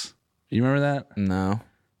face. You remember that? No.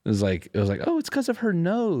 It was like, oh, it's because of her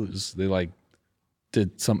nose. They like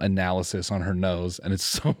did some analysis on her nose, and it's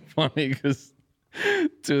so funny because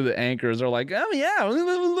two of the anchors are like, oh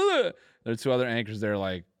yeah. There are two other anchors there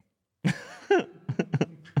like,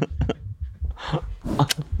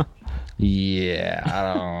 yeah,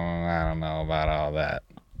 I don't know about all that.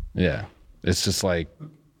 Yeah, it's just like,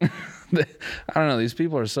 I don't know. These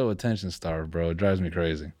people are so attention starved, bro. It drives me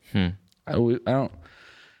crazy. I don't.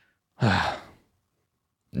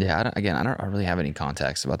 Yeah, I don't really have any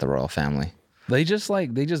context about the royal family. They just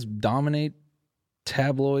dominate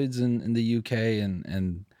tabloids in the UK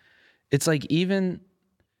and it's like even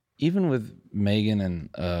with Meghan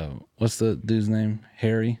and what's the dude's name?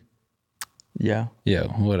 Harry? Yeah. Yeah,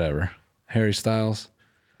 whatever. Harry Styles.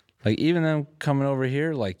 Like even them coming over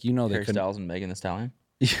here, like they Harry couldn't. Styles and Megan Thee Stallion.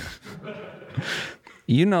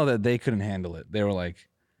 That they couldn't handle it. They were like,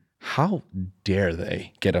 how dare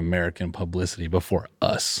they get American publicity before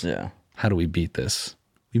us? Yeah. How do we beat this?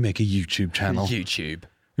 We make a YouTube channel. YouTube.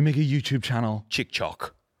 We make a YouTube channel. Chick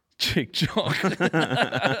Chock. Chick Chock.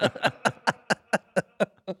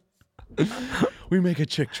 We make a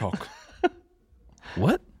Chick Chock.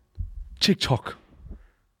 What? Chick Chock.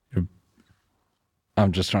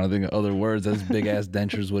 I'm just trying to think of other words that big ass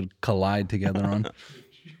dentures would collide together on.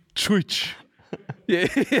 Twitch. Yeah.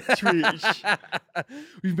 Twitch.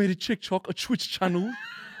 We've made a Chick Chock, a Twitch channel.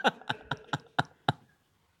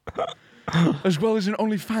 As well as an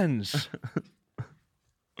OnlyFans.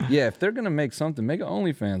 Yeah, if they're gonna make something, make an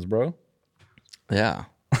OnlyFans, bro. Yeah.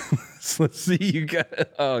 So let's see you got.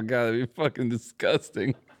 Oh god, that'd be fucking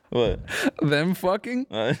disgusting. What? Them fucking?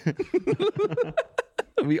 That'd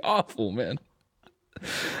be awful, man.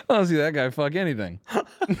 I don't see that guy fuck anything.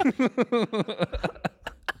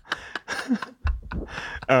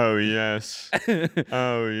 Oh yes.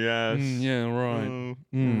 Oh yes. Yeah, right.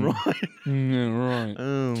 Right. Yeah, right.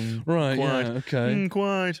 Right. Quite. Yeah, okay.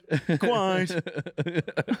 Quite.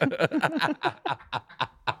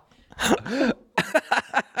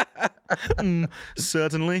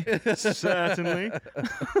 Certainly.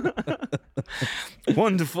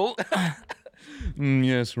 Wonderful.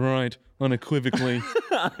 Yes, right. Unequivocally.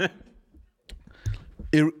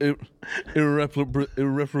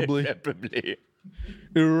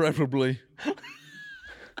 Irreparably.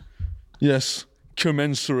 Yes,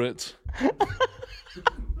 commensurate.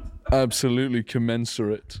 Absolutely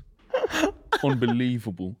commensurate.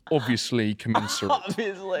 Unbelievable. Obviously commensurate.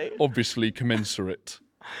 Obviously commensurate.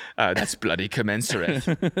 That's bloody commensurate.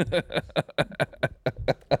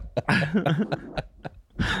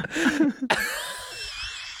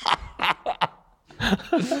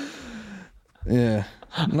 Yeah.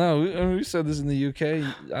 No, we said this in the UK.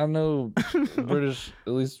 I know British,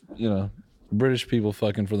 at least, British people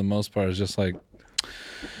fucking for the most part is just like,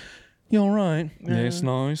 You all right? Yeah, it's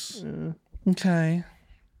nice. Okay.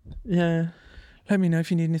 Yeah. Let me know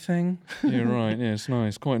if you need anything. Yeah, right. Yeah, it's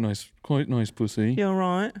nice. Quite nice. Quite nice pussy. You all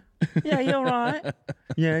right? Yeah, you all right?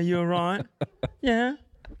 Yeah, you all right? Yeah.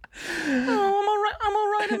 Oh, I'm all right. I'm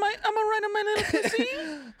all right, mate. I'm all right, my little pussy.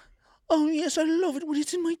 Oh, yes, I love it when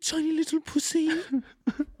it's in my tiny little pussy.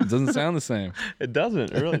 It doesn't sound the same. It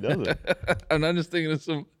doesn't. It really doesn't. And I'm just thinking of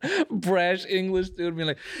some brash English dude being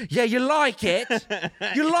like, yeah, you like it?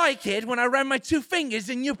 You like it when I ran my 2 fingers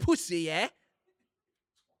in your pussy, yeah?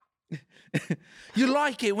 You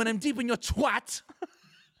like it when I'm deep in your twat?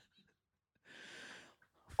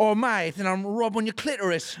 Or, mate, and I'm rubbing your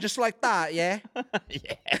clitoris just like that, yeah?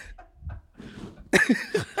 Yeah.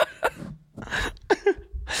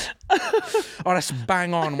 Oh, that's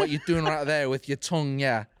bang on what you're doing right there with your tongue,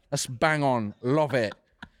 yeah. That's bang on. Love it.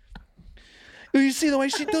 You see the way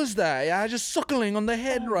she does that, yeah? Just suckling on the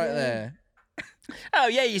head right there. Oh,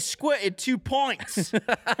 yeah, you squirted 2 points.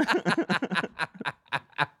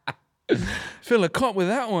 Fill a cup with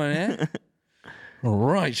that one, eh? All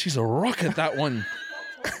right, she's a rocket, that one.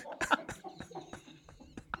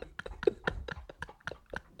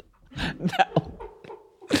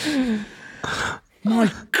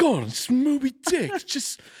 My God, it's Moby Dick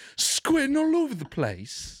just squirting all over the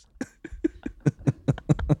place.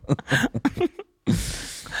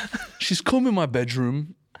 She's come in my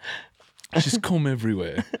bedroom. She's come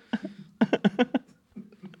everywhere. I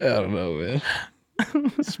don't know, man.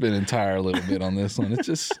 Spin entire a little bit on this one. It's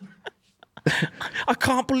just... I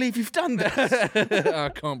can't believe you've done this. I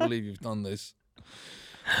can't believe you've done this.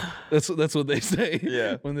 That's what they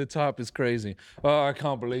say when the top is crazy. Oh, I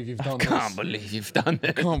can't believe you've done this. I can't believe you've done this.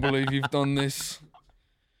 I can't believe you've done this.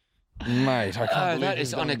 Mate, I can't believe that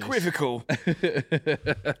is unequivocal.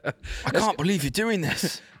 I can't believe you're doing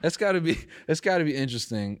this. That's got to be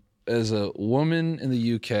interesting as a woman in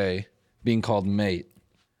the UK being called mate.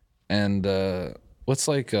 And what's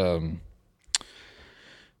the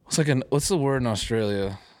word in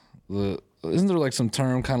Australia? Isn't there like some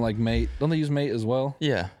term kind of like mate? Don't they use mate as well?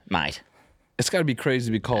 Yeah, mate. It's got to be crazy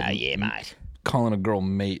to be called. Yeah, mate. Calling a girl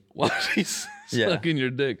mate while she's sucking your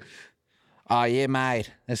dick. Oh yeah, mate.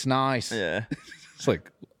 That's nice. Yeah. It's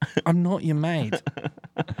like, I'm not your mate.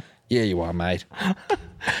 Yeah, you are, mate.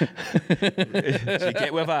 Did you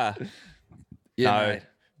get with her? Yeah, no. mate.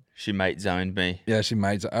 She mate zoned me. Yeah, she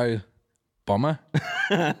mate. Oh, bummer.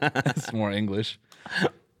 That's more English.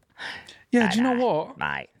 Yeah, do you know what?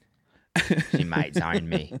 Mate. She mate zoned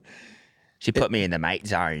me. She put me in the mate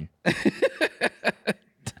zone.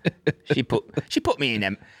 She put me in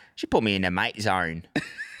the mate zone.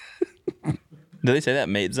 Did they say that,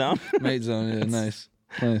 mate zone? Mate zone, yeah, nice.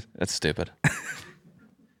 That's stupid.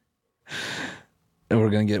 And we're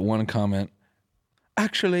gonna get one comment.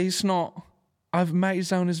 Actually, it's not. Mate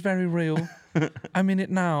zone is very real. I'm in it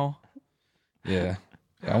now. Yeah.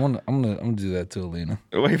 I'm gonna do that too, Alina.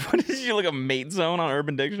 Wait, what did you look at mate zone on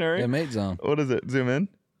Urban Dictionary? Yeah, mate zone. What is it? Zoom in.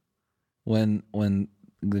 When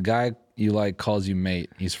the guy you like calls you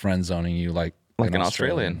mate, he's friend zoning you like an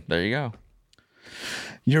Australian. There you go.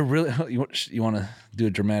 You're really you want to do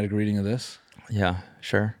a dramatic reading of this? Yeah,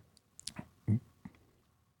 sure.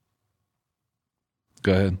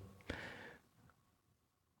 Go ahead.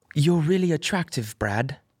 You're really attractive,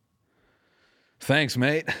 Brad. Thanks,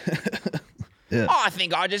 mate. Yeah. I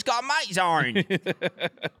think I just got mate zone.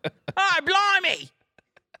 Oh, blimey.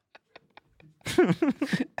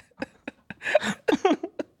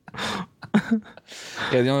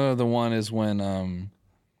 Yeah, the only other one is when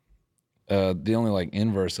the only like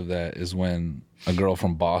inverse of that is when a girl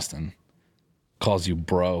from Boston calls you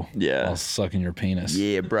bro. Yeah. While sucking your penis.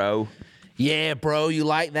 Yeah, bro. Yeah, bro, you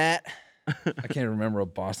like that? I can't remember a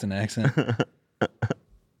Boston accent.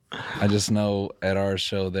 I just know at our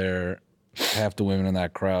show there, half the women in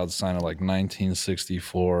that crowd sounded like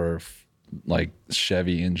 1964 like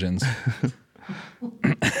Chevy engines.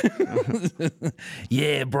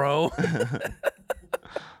 Yeah, bro.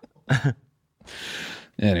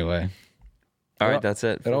 Anyway. All right, that's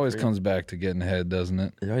it. It always comes back to getting head, doesn't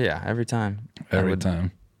it? Oh, yeah, every time. Every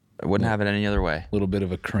time. I wouldn't have it any other way. A little bit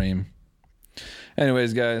of a cream.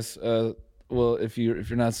 Anyways, guys, well, if you're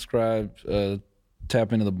not subscribed,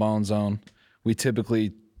 tap into the Bone Zone. We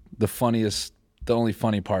typically, the only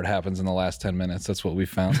funny part happens in the last 10 minutes. That's what we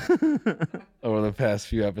found over the past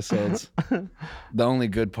few episodes. The only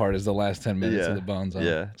good part is the last 10 minutes of the Bone Zone.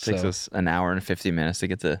 Yeah, it takes us an hour and 50 minutes to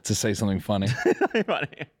get to say something funny.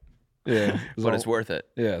 funny. Yeah, but it's worth it.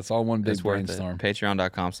 Yeah, it's all one big It's worth brainstorm. it.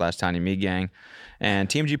 Patreon.com/tinymeatgang and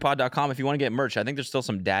TMGpod.com if you want to get merch. I think there's still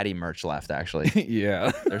some daddy merch left, actually.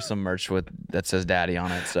 Yeah. There's some merch that says daddy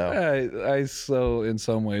on it. So I so in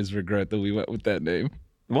some ways regret that we went with that name.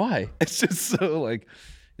 why? It's just so like,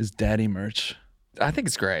 is daddy merch? I think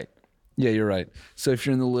it's great. Yeah, you're right. So if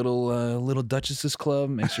you're in the little Duchesses Club,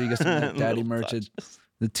 make sure you get some of that daddy merch at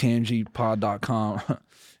the TMGpod.com.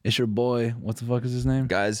 It's your boy. What the fuck is his name?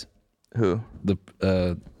 Guys, who?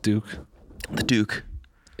 The Duke. The Duke.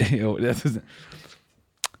 Yo, that's his...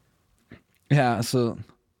 Yeah, so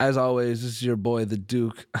as always, this is your boy, the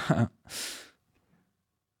Duke.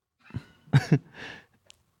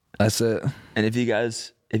 That's it. And if you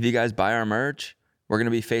guys buy our merch, we're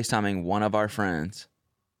gonna be FaceTiming one of our friends.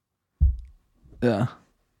 Yeah.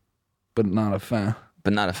 But not a fan.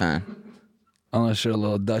 Unless you're a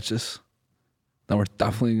little Duchess. Then we're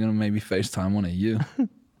definitely gonna maybe FaceTime one of you.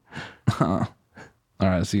 All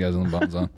right, see you guys on the Bond Zone.